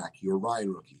 leaf Jackie or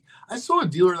Ryan rookie. I saw a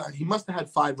dealer that he must have had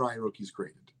 5 Ryan rookies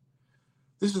graded.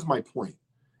 This is my point.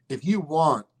 If you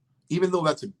want, even though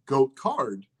that's a GOAT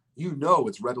card,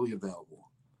 it's readily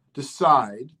available.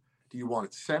 Decide, do you want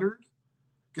it centered?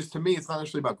 Because to me, it's not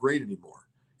actually about grade anymore.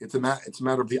 It's a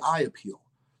matter of the eye appeal.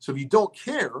 So if you don't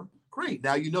care, great.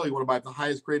 Now you want to buy the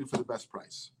highest graded for the best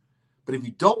price. But if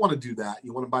you don't want to do that,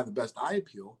 you want to buy the best eye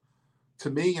appeal. To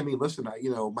me, I mean, listen,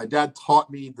 my dad taught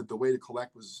me that the way to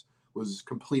collect was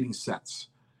completing sets.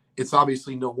 It's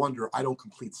obviously no wonder I don't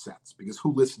complete sets because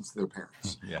who listens to their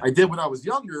parents? Yeah. I did when I was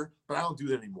younger, but I don't do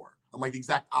that anymore. I'm like the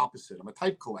exact opposite. I'm a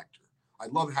type collector. I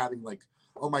love having like,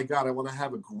 oh my God, I want to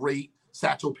have a great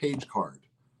Satchel Paige card,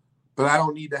 but I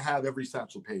don't need to have every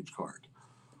Satchel Paige card.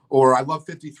 Or I love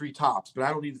 53 tops, but I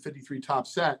don't need the 53 top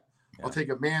set. Yeah. I'll take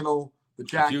a Mantle, the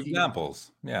Jackie. A few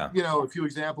examples. Yeah. A few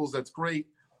examples. That's great.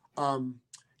 And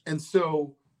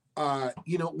so,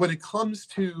 when it comes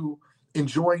to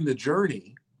enjoying the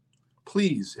journey,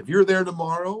 please, if you're there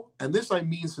tomorrow, and this I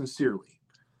mean sincerely,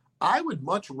 I would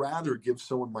much rather give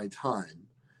someone my time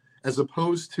as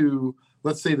opposed to,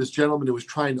 let's say, this gentleman who was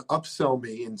trying to upsell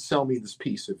me and sell me this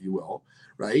piece, if you will,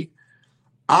 right?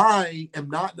 I am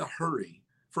not in a hurry.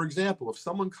 For example, if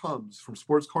someone comes from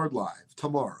Sports Card Live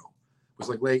tomorrow, was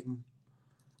like, Leighton,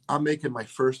 I'm making my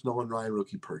first Nolan Ryan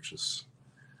rookie purchase.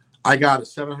 I got a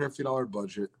 $750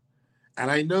 budget. And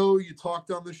I know you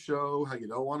talked on the show how you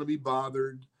don't want to be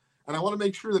bothered. And I want to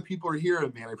make sure that people are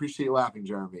hearing me. And I appreciate you laughing,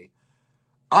 Jeremy.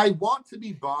 I want to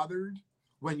be bothered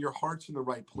when your heart's in the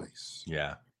right place.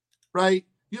 Yeah. Right?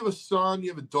 You have a son, you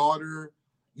have a daughter,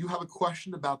 you have a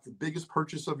question about the biggest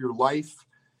purchase of your life,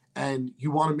 and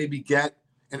you want to maybe get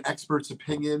an expert's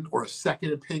opinion or a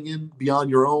second opinion beyond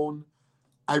your own.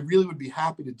 I really would be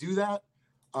happy to do that.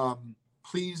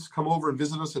 Please come over and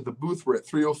visit us at the booth. We're at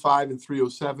 305 and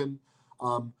 307.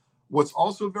 What's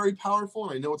also very powerful,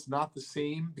 and I know it's not the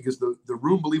same because the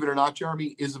room, believe it or not,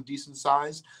 Jeremy, is of decent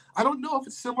size. I don't know if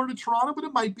it's similar to Toronto, but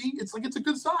it might be. It's a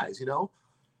good size,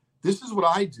 This is what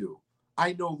I do.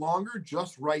 I no longer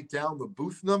just write down the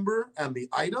booth number and the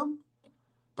item,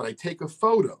 but I take a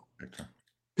photo. Okay.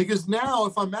 Because now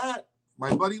if I'm at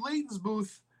my buddy Leighton's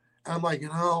booth, and I'm like,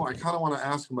 I kind of want to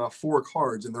ask him about 4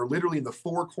 cards, and they're literally in the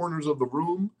 4 corners of the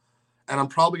room, and I'm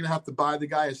probably going to have to buy the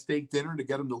guy a steak dinner to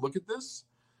get him to look at this.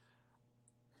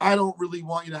 I don't really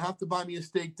want you to have to buy me a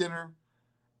steak dinner.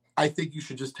 I think you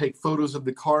should just take photos of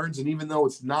the cards, and even though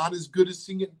it's not as good as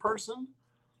seeing it in person,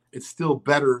 it's still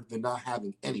better than not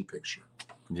having any picture.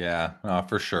 Yeah,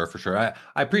 for sure. I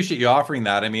appreciate you offering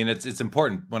that. I mean, it's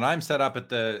important. When I'm set up at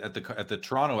the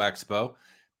Toronto Expo,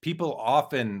 people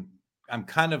often, I'm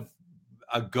kind of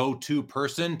a go-to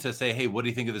person to say, hey, what do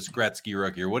you think of this Gretzky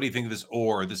rookie? Or what do you think of this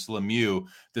Orr, this Lemieux,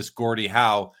 this Gordie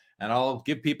Howe? And I'll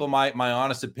give people my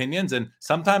honest opinions. And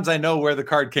sometimes I know where the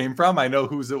card came from. I know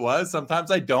whose it was. Sometimes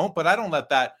I don't, but I don't let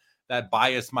that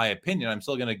bias my opinion. I'm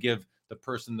still going to give the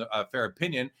person a fair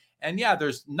opinion. And yeah,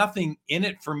 there's nothing in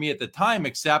it for me at the time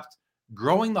except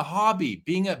growing the hobby,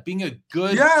 being a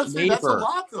good neighbor. That's a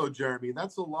lot though, Jeremy.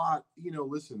 That's a lot.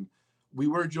 Listen, we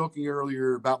were joking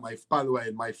earlier about by the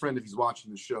way, my friend, if he's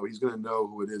watching the show, he's going to know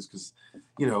who it is because,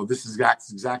 this is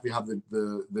exactly how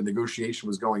the negotiation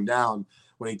was going down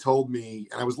when he told me,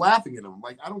 and I was laughing at him. I'm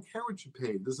like, I don't care what you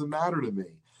paid. It doesn't matter to me.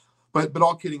 But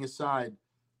all kidding aside,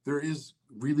 there is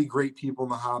really great people in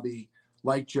the hobby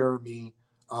like Jeremy,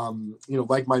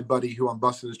 like my buddy who I'm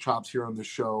busting his chops here on the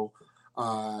show.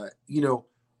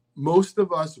 Most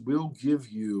of us will give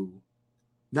you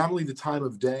not only the time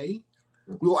of day,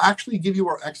 we will actually give you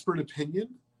our expert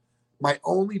opinion. My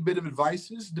only bit of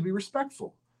advice is to be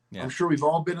respectful. Yeah. I'm sure we've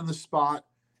all been in the spot.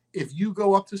 If you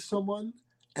go up to someone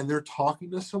and they're talking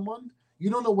to someone, you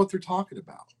don't know what they're talking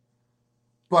about.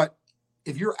 But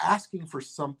if you're asking for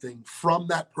something from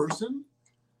that person,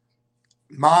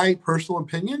 my personal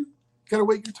opinion, you got to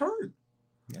wait your turn.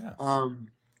 Yeah.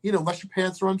 Unless your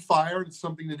pants are on fire and it's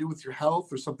something to do with your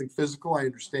health or something physical, I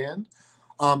understand.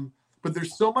 But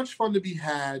there's so much fun to be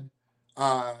had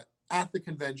at the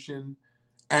convention.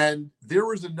 And there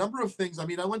was a number of things. I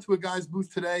mean, I went to a guy's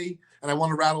booth today, and I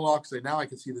want to rattle off because now I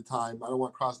can see the time. I don't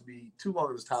want Cross to be too long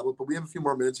on his tablet, but we have a few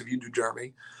more minutes if you do,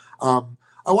 Jeremy. I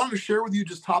wanted to share with you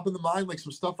just top of the mind, like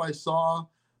some stuff I saw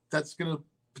that's going to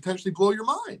potentially blow your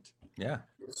mind. Yeah.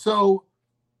 So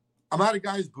I'm at a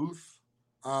guy's booth.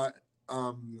 I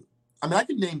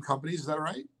can name companies. Is that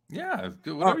right? Yeah.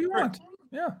 Whatever you want.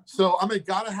 Yeah. So I'm at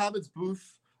Gotta Habits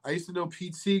booth. I used to know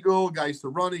Pete Siegel. Guy used to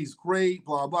run. He's great.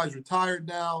 Blah, blah. He's retired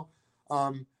now.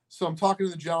 So I'm talking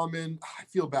to the gentleman. I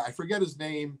feel bad. I forget his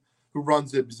name who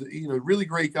runs it. He's really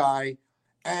great guy.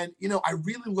 And, I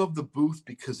really love the booth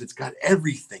because it's got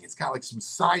everything. It's got like some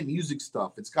signed music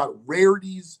stuff. It's got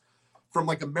rarities from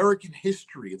like American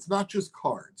history. It's not just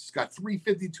cards. It's got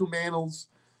 352 manels,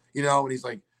 and he's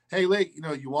like, hey, Leighton,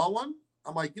 you want one?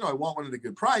 I'm like, I want one at a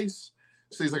good price.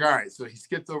 So he's like, all right. So he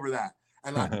skipped over that.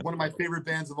 And one of my favorite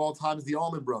bands of all time is the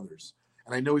Allman Brothers.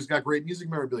 And I know he's got great music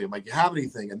memorabilia. I'm like, you have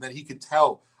anything? And then he could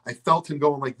tell. I felt him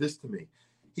going like this to me.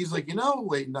 He's like,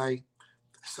 Leighton, I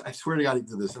swear to God he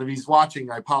did this. And if he's watching,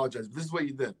 I apologize. But this is what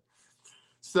you did.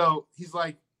 So he's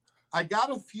like, I got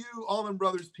a few Allman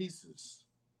Brothers pieces.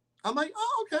 I'm like,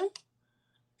 oh, okay.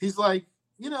 He's like,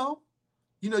 you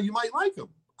might like them.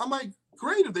 I'm like,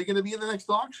 great. Are they going to be in the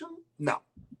next auction?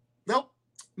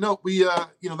 No, we,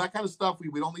 that kind of stuff, we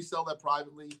would only sell that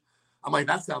privately. I'm like,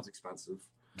 that sounds expensive.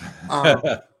 I'm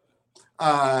like,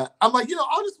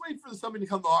 I'll just wait for somebody to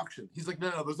come to auction. He's like,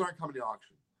 no, those aren't coming to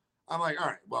auction. I'm like, all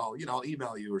right, well, I'll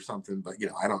email you or something, but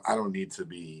I don't need to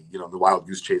be, the wild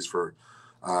goose chase for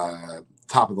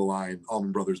top of the line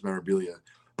Allman Brothers memorabilia.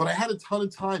 But I had a ton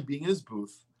of time being in his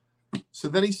booth. So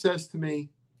then he says to me,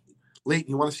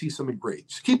 Leighton, you want to see something great?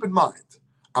 Just keep in mind,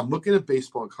 I'm looking at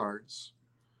baseball cards.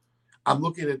 I'm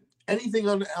looking at anything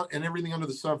and everything under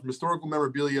the sun, from historical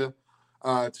memorabilia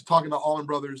to talking about Allman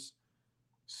Brothers.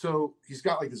 So he's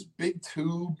got like this big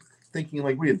tube, thinking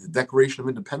like, we have the Declaration of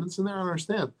Independence in there. I don't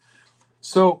understand.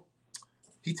 So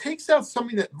he takes out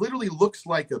something that literally looks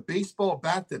like a baseball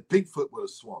bat that Bigfoot would have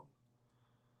swung.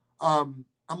 I'm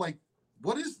like,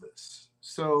 what is this?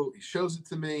 So he shows it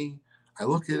to me. I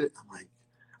look at it. I'm like,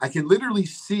 I can literally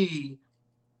see.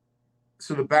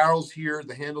 So the barrel's here,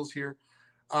 the handle's here.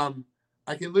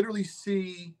 I can literally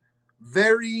see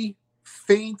very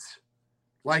faint,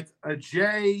 like a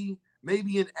J,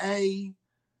 maybe an A.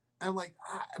 I'm like,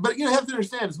 but you have to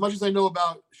understand, as much as I know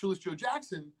about Shoeless Joe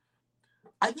Jackson,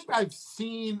 I think I've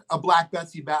seen a Black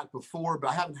Betsy bat before,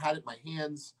 but I haven't had it in my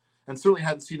hands and certainly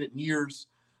hadn't seen it in years.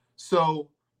 So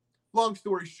long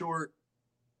story short,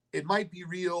 it might be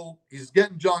real. He's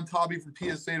getting John Tobby from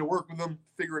PSA to work with him,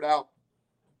 figure it out.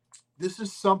 This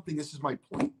is my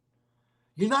point.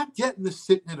 You're not getting this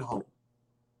sitting at home.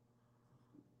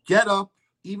 Get up,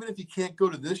 even if you can't go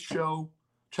to this show,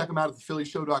 check them out at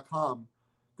thephillyshow.com.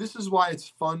 This is why it's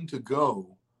fun to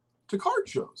go to card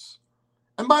shows.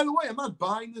 And by the way, I'm not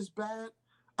buying this bat.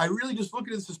 I really just look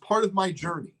at this as part of my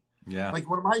journey. Yeah. Like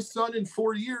when my son in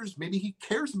 4 years, maybe he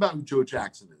cares about who Joe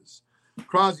Jackson is.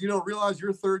 Cross, you don't realize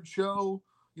your third show,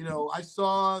 I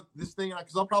saw this thing,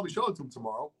 because I'll probably show it to him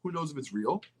tomorrow. Who knows if it's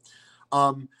real?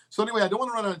 So anyway, I don't want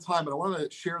to run out of time, but I want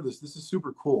to share this. This is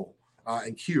super cool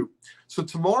and cute. So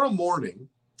tomorrow morning,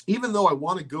 even though I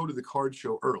want to go to the card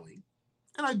show early,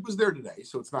 and I was there today,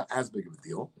 so it's not as big of a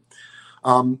deal,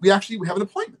 we have an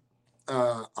appointment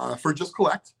for Just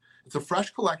Collect. It's a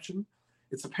fresh collection.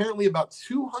 It's apparently about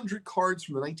 200 cards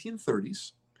from the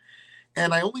 1930s.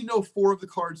 And I only know 4 of the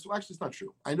cards. So actually, it's not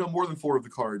true. I know more than 4 of the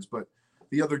cards, but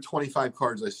the other 25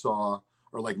 cards I saw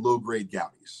are like low-grade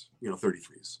Gaudies,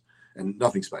 33s, and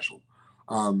nothing special.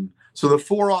 So the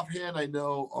 4 offhand I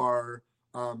know are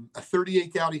a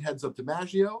 38 Gaudi Heads Up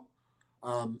DiMaggio,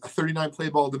 a 39 Play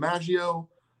Ball DiMaggio,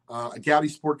 a Gaudi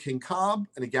Sport King Cobb,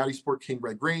 and a Gaudi Sport King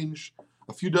Red Grange,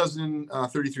 a few dozen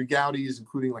 33 Gaudis,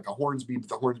 including like a Hornsby, but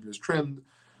the Hornsby was trimmed.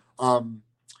 And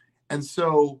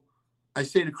so I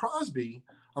say to Crosby,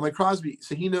 I'm like, Crosby,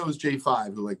 so he knows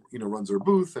J5, who runs our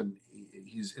booth, and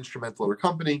he's instrumental in our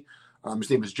company. His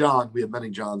name is John. We have many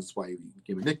Johns. That's why he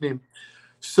gave him a nickname.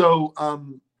 So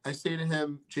I say to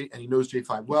him, and he knows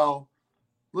J5 well,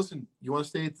 listen, you want to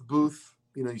stay at the booth?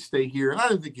 you stay here. And I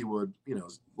didn't think he would, it's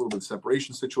a little bit of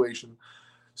separation situation.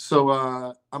 So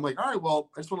I'm like, all right, well,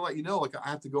 I just want to let you know, like, I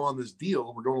have to go on this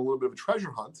deal. We're going on a little bit of a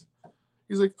treasure hunt.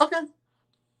 He's like, okay.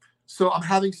 So I'm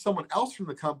having someone else from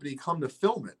the company come to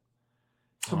film it.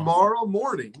 Tomorrow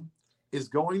morning is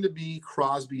going to be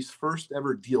Crosby's first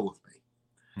ever deal with me.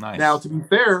 Nice. Now, to be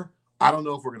fair, I don't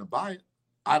know if we're going to buy it.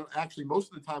 I don't actually,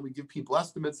 most of the time we give people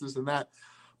estimates, this and that,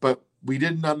 but we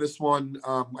didn't on this one.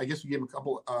 I guess we gave him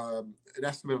an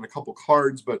estimate on a couple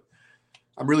cards, but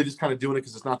I'm really just kind of doing it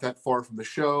because it's not that far from the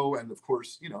show. And of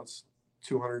course, it's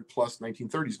 200 plus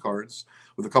 1930s cards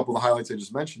with a couple of the highlights I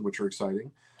just mentioned, which are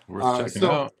exciting. Worth checking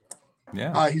out.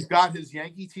 Yeah. He's got his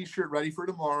Yankee t-shirt ready for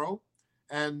tomorrow.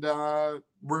 And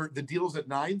the deal's at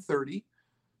 9:30.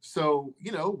 So,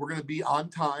 we're going to be on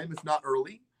time, if not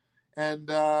early. And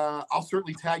I'll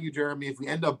certainly tag you, Jeremy, if we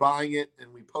end up buying it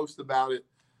and we post about it.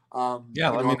 Let me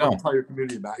know. I'll tell your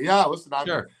community about it. Yeah, listen, I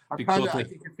can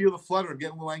feel the flutter. I'm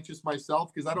getting a little anxious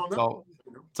myself because I don't know.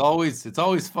 It's always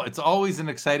fun. It's always an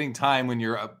exciting time when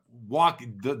you're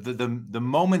the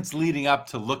moments leading up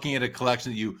to looking at a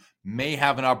collection that you may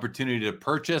have an opportunity to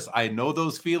purchase. I know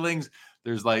those feelings.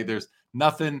 There's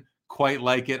nothing quite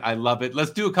like it. I love it.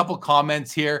 Let's do a couple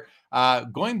comments here.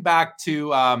 Going back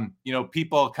to,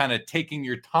 people kind of taking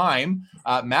your time.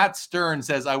 Matt Stern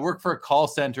says, I work for a call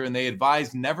center and they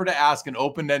advise never to ask an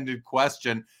open-ended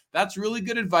question. That's really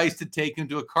good advice to take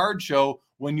into a card show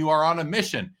when you are on a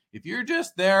mission. If you're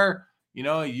just there,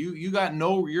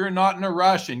 you're not in a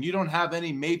rush and you don't have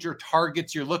any major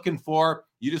targets you're looking for.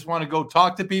 You just want to go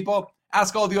talk to people.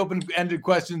 Ask all the open-ended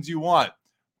questions you want.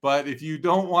 But if you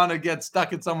don't want to get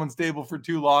stuck at someone's table for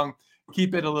too long,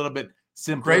 keep it a little bit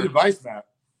simpler. Great advice, Matt.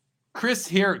 Chris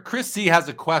C has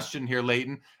a question here,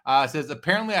 Leighton. Says,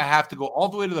 apparently I have to go all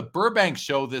the way to the Burbank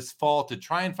show this fall to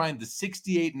try and find the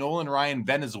 68 Nolan Ryan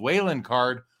Venezuelan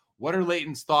card. What are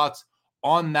Leighton's thoughts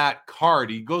on that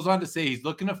card? He goes on to say he's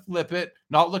looking to flip it,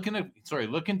 looking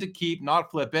to keep,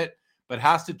 not flip it, but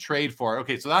has to trade for it.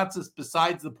 Okay, so that's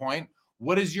besides the point.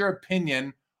 What is your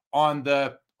opinion on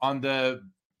the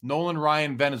Nolan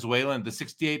Ryan Venezuelan, the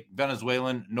 68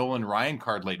 Venezuelan Nolan Ryan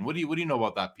card, Leighton? What do you know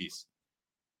about that piece?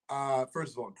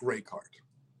 First of all, great card.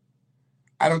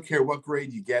 I don't care what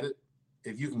grade you get it.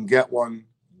 If you can get one,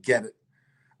 get it.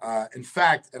 In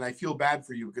fact, and I feel bad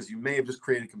for you because you may have just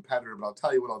created a competitor, but I'll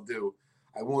tell you what I'll do.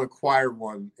 I won't acquire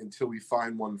one until we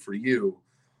find one for you.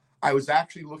 I was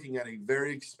actually looking at a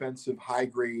very expensive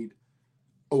high-grade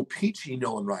O-Pee-Chee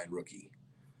Nolan Ryan rookie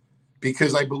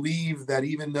because I believe that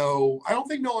even though I don't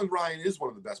think Nolan Ryan is one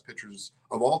of the best pitchers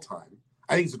of all time,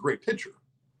 I think he's a great pitcher.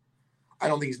 I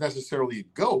don't think he's necessarily a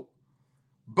GOAT,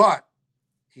 but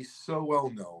he's so well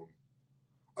known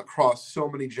across so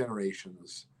many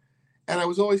generations. And I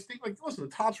was always thinking, listen,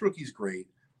 the Topps rookie's great,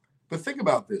 but think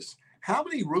about this. How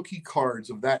many rookie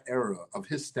cards of that era of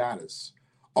his status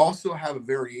also have a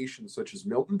variation such as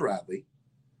Milton Bradley,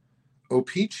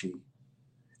 O-Pee-Chee,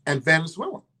 and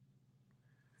Venezuelan?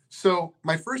 So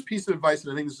my first piece of advice,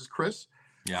 and I think this is Chris.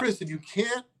 Yeah. Chris, if you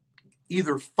can't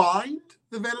either find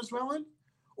the Venezuelan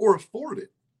or afford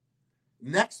it,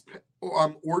 next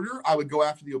order, I would go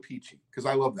after the O-Pee-Chee because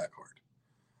I love that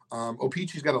card.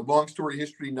 O-Pee-Chee's got a long story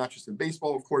history, not just in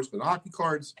baseball, of course, but in hockey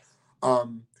cards.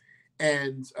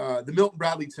 And the Milton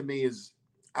Bradley to me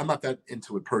I'm not that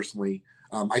into it personally.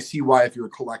 I see why if you're a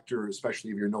collector,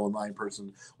 especially if you're a Nolan Ryan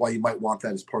person, why you might want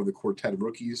that as part of the quartet of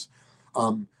rookies.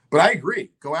 But I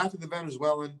agree. Go after the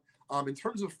Venezuelan. In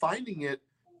terms of finding it,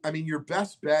 I mean, your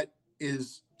best bet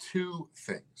is two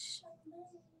things.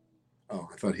 Oh,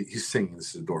 I thought he's singing.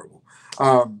 This is adorable.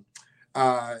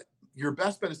 Your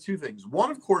best bet is two things.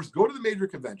 One, of course, go to the major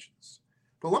conventions.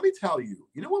 But let me tell you,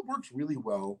 you know what works really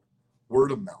well?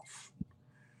 Word of mouth.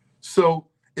 So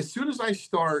as soon as I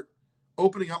start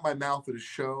opening up my mouth at a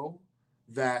show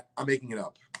that I'm making it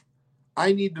up,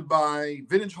 I need to buy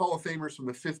vintage Hall of Famers from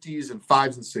the 50s and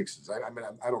 5s and 6s. I mean,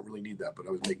 I don't really need that, but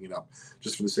I was making it up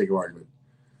just for the sake of argument.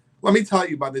 Let me tell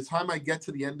you, by the time I get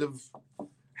to the end of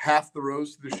half the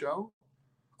rows to the show,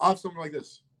 I'll have something like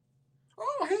this.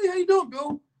 Oh, hey, how you doing,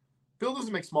 Bill? Bill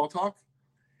doesn't make small talk.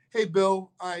 Hey,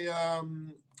 Bill, hey,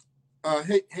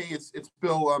 it's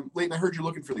Bill. Leighton, I heard you're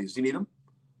looking for these. Do you need them?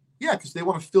 Yeah, because they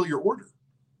want to fill your order.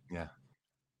 Yeah.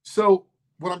 So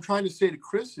what I'm trying to say to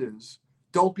Chris is,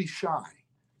 don't be shy.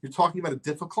 You're talking about a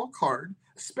difficult card,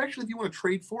 especially if you want to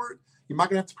trade for it. You're not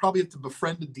going to probably have to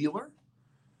befriend a dealer.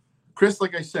 Chris,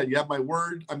 like I said, you have my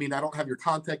word. I mean, I don't have your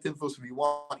contact info, so if you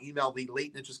want, email me,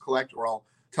 Leighton @ Collect, or I'll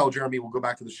tell Jeremy we'll go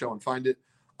back to the show and find it.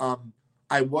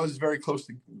 I was very close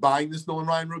to buying this Nolan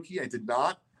Ryan rookie. I did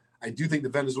not. I do think the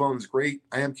Venezuelan is great.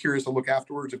 I am curious to look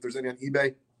afterwards if there's any on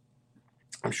eBay.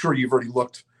 I'm sure you've already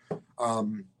looked,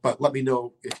 but let me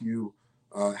know if you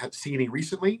have seen any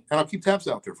recently, and I'll keep tabs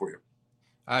out there for you.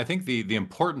 I think the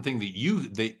important thing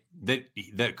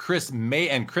that Chris may,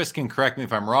 and Chris can correct me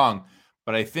if I'm wrong,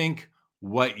 but I think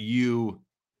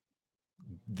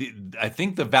I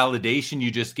think the validation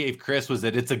you just gave Chris was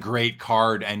that it's a great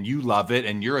card and you love it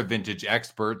and you're a vintage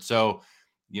expert. So,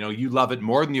 you love it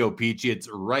more than the O-Pee-Chee. It's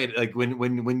right. Like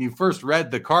when you first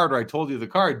read the card, or I told you the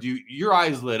card, your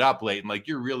eyes lit up, Leighton. Like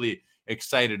you're really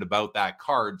excited about that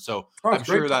card. So I'm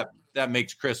sure that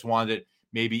makes Chris want it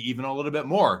maybe even a little bit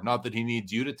more. Not that he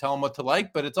needs you to tell him what to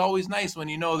like, but it's always nice when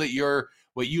you know that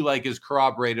what you like is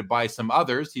corroborated by some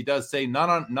others. He does say none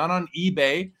on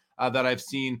eBay that I've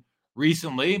seen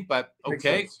recently, but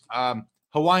okay.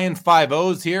 Hawaiian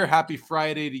 5-0s here. Happy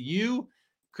Friday to you,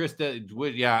 Krista.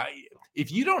 Yeah, if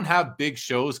you don't have big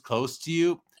shows close to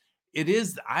you, it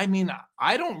is. I mean,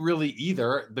 I don't really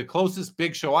either. The closest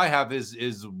big show I have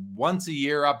is once a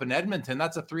year up in Edmonton.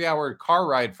 That's a 3-hour car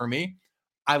ride for me.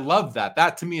 I love that.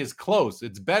 That to me is close.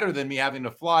 It's better than me having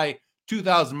to fly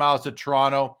 2,000 miles to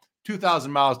Toronto,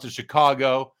 2,000 miles to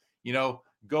Chicago.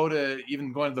 Going to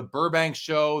the Burbank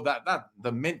show, that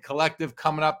the Mint Collective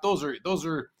coming up. Those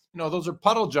are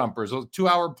puddle jumpers. Those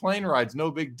 2-hour plane rides,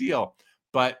 no big deal.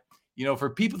 But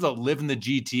for people that live in the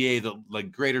GTA, the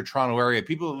like Greater Toronto area,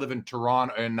 people that live in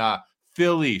Toronto and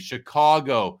Philly,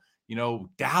 Chicago,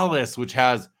 Dallas, which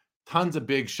has tons of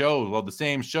big shows. Well, the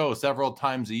same show several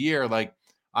times a year. Like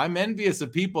I'm envious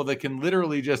of people that can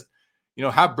literally just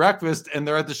have breakfast and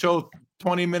they're at the show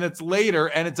 20 minutes later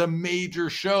and it's a major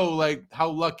show. Like how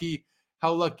lucky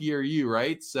are you,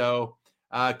 right? So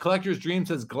Collector's Dream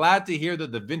says, glad to hear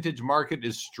that the vintage market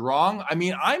is strong. I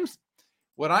mean,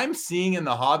 what I'm seeing in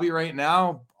the hobby right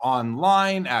now,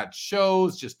 online, at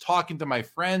shows, just talking to my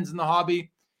friends in the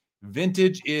hobby,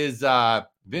 vintage is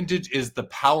the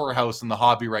powerhouse in the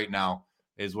hobby right now,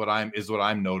 is what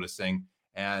I'm noticing.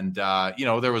 And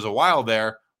there was a while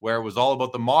there where it was all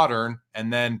about the modern,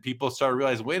 and then people started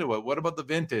realizing, wait a minute, what about the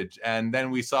vintage? And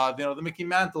then we saw, the Mickey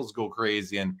Mantles go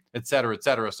crazy, and et cetera, et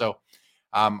cetera. So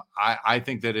I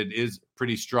think that it is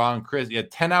pretty strong. Chris,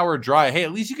 10-hour drive. Hey,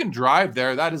 at least you can drive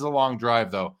there. That is a long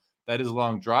drive, though. That is a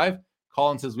long drive.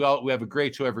 Colin says, well, we have a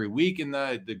great show every week in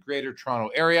the Greater Toronto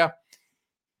area.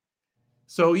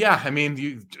 So, yeah, I mean,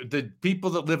 the people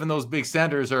that live in those big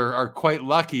centers are quite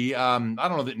lucky. I don't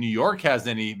know that New York has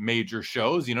any major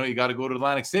shows. You got to go to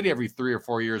Atlantic City every 3 or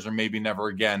 4 years, or maybe never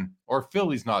again. Or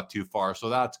Philly's not too far, so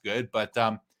that's good. But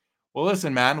well,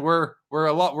 listen, man, we're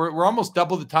almost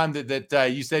double the time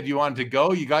that you said you wanted to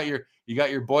go. You got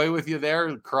your boy with you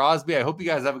there, Crosby. I hope you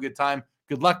guys have a good time.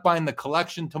 Good luck buying the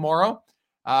collection tomorrow.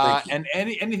 And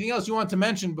anything else you want to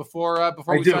mention before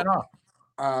we sign off?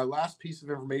 Last piece of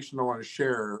information I want to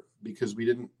share, because we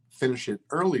didn't finish it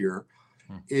earlier,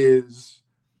 is,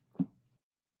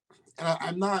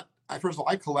 and first of all,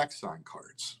 I collect signed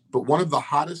cards, but one of the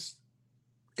hottest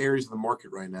areas of the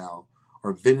market right now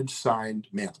are vintage signed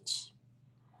mantles.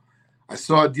 I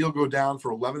saw a deal go down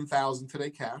for $11,000 today,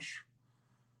 cash.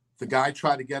 The guy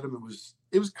tried to get him.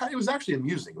 It was actually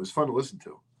amusing. It was fun to listen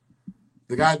to.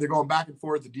 The guy, they're going back and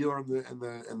forth, the dealer and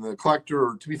the collector,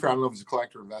 or to be fair, I don't know if he's a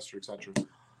collector, investor, etc.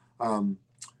 The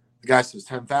guy says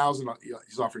 10,000.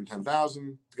 He's offering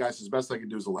 10,000. The guy says best I can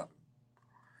do is 11.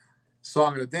 So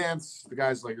I'm gonna dance. The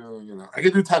guy's like, I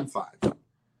can do 10.5. The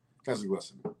guy's like,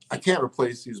 listen, I can't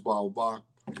replace these. Blah blah blah.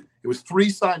 It was 3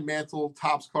 signed mantle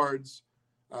Topps cards,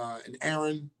 an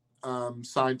Aaron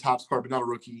signed Topps card, but not a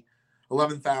rookie.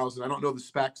 11,000. I don't know the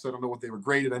specs. I don't know what they were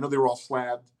graded. I know they were all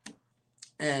slabbed,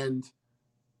 and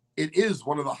it is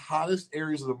one of the hottest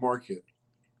areas of the market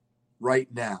right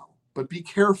now. But be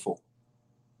careful.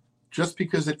 Just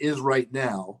because it is right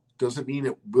now doesn't mean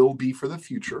it will be for the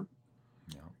future.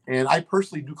 Yeah. And I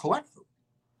personally do collect them.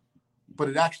 But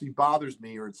it actually bothers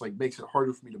me, or it's like makes it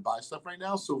harder for me to buy stuff right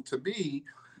now. So to me,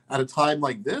 at a time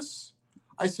like this,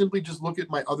 I simply just look at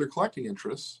my other collecting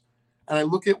interests and I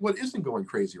look at what isn't going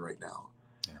crazy right now.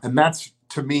 Yeah. And that's,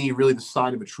 to me, really the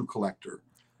sign of a true collector.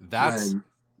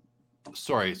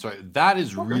 Sorry. That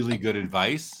is really good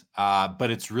advice, but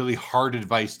it's really hard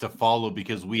advice to follow,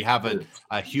 because we have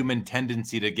a human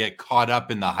tendency to get caught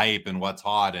up in the hype and what's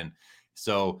hot. And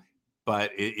so,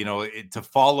 but to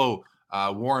follow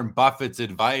Warren Buffett's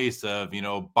advice of,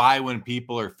 buy when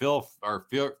people are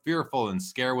fearful and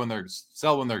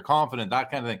sell when they're confident,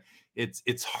 that kind of thing.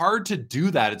 It's hard to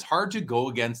do that. It's hard to go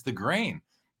against the grain,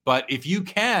 but if you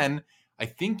can, I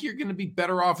think you're going to be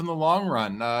better off in the long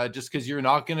run, just because you're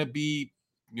not going to be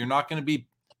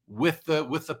with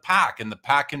the pack, and the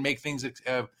pack can make things.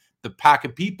 The pack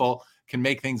of people can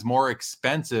make things more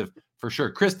expensive for sure.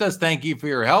 Chris does thank you for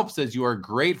your help, says you are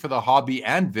great for the hobby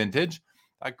and vintage.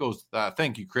 That goes,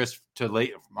 thank you, Chris, to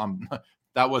Leighton.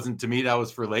 That wasn't to me, that was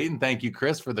for Leighton. Thank you,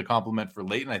 Chris, for the compliment for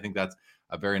Leighton. I think that's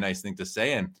a very nice thing to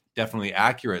say and definitely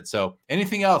accurate. So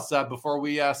anything else before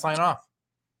we sign off?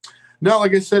 No,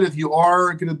 like I said, if you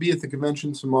are going to be at the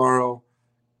convention tomorrow,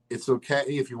 it's okay.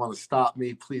 If you want to stop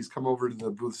me, please come over to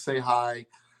the booth, say hi.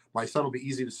 My son will be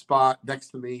easy to spot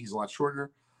next to me. He's a lot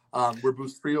shorter. We're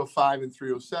booth 305 and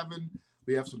 307.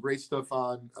 We have some great stuff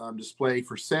on display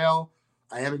for sale.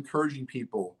 I am encouraging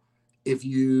people, if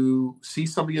you see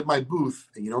somebody at my booth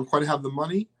and you don't quite have the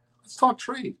money, let's talk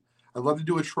trade. I'd love to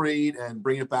do a trade and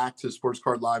bring it back to Sports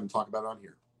Card Live and talk about it on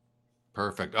here.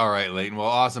 Perfect. All right, Leighton. Well,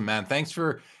 awesome, man. Thanks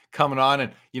for coming on.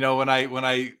 And when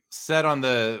I said on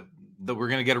that we're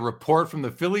going to get a report from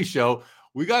the Philly show,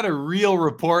 we got a real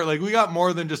report. Like, we got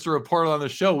more than just a report on the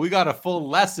show. We got a full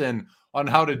lesson on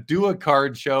how to do a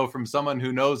card show from someone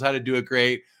who knows how to do it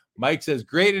great. Mike says,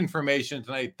 great information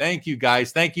tonight. Thank you,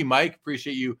 guys. Thank you, Mike.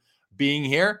 Appreciate you being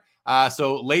here.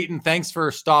 So Leighton, thanks for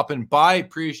stopping by.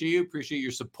 Appreciate you. Appreciate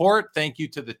your support. Thank you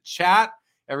to the chat,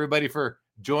 everybody, for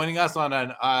joining us on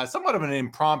an somewhat of an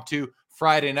impromptu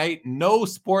Friday night. No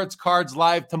Sports Cards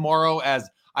Live tomorrow, as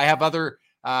I have other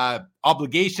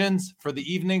obligations for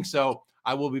the evening. So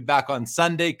I will be back on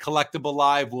Sunday. Collectible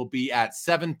Live will be at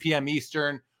 7 p.m.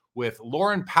 Eastern with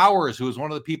Lauren Powers, who is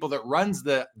one of the people that runs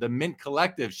the Mint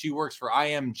Collective. She works for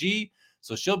IMG.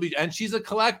 So and she's a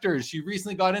collector. She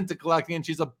recently got into collecting, and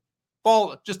she's a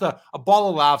ball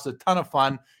of laughs, a ton of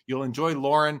fun. You'll enjoy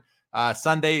Lauren.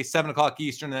 Sunday, 7 o'clock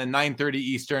Eastern, and then 9:30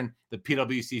 Eastern, the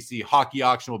PWCC hockey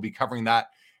auction will be covering that,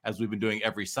 as we've been doing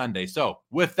every Sunday. So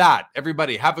with that,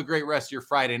 everybody, have a great rest of your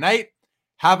Friday night.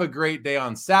 Have a great day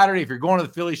on Saturday. If you're going to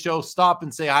the Philly show, stop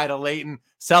and say hi to Leighton.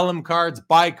 Sell him cards,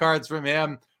 buy cards from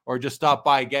him, or just stop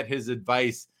by, get his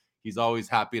advice. He's always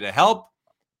happy to help.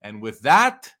 And with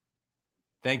that,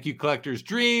 thank you, Collector's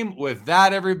Dream. With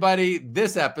that, everybody,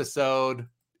 this episode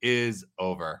is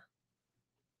over.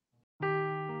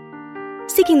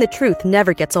 Seeking the truth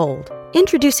never gets old.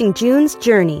 Introducing June's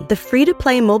Journey, the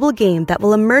free-to-play mobile game that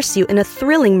will immerse you in a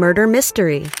thrilling murder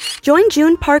mystery. Join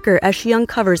June Parker as she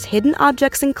uncovers hidden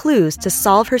objects and clues to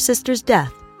solve her sister's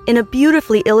death in a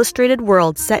beautifully illustrated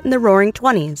world set in the Roaring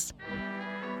 '20s.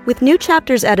 With new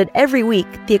chapters added every week,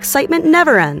 the excitement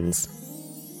never ends.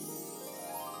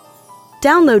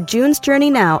 Download June's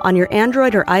Journey now on your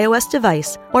Android or iOS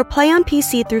device, or play on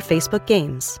PC through Facebook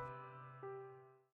Games.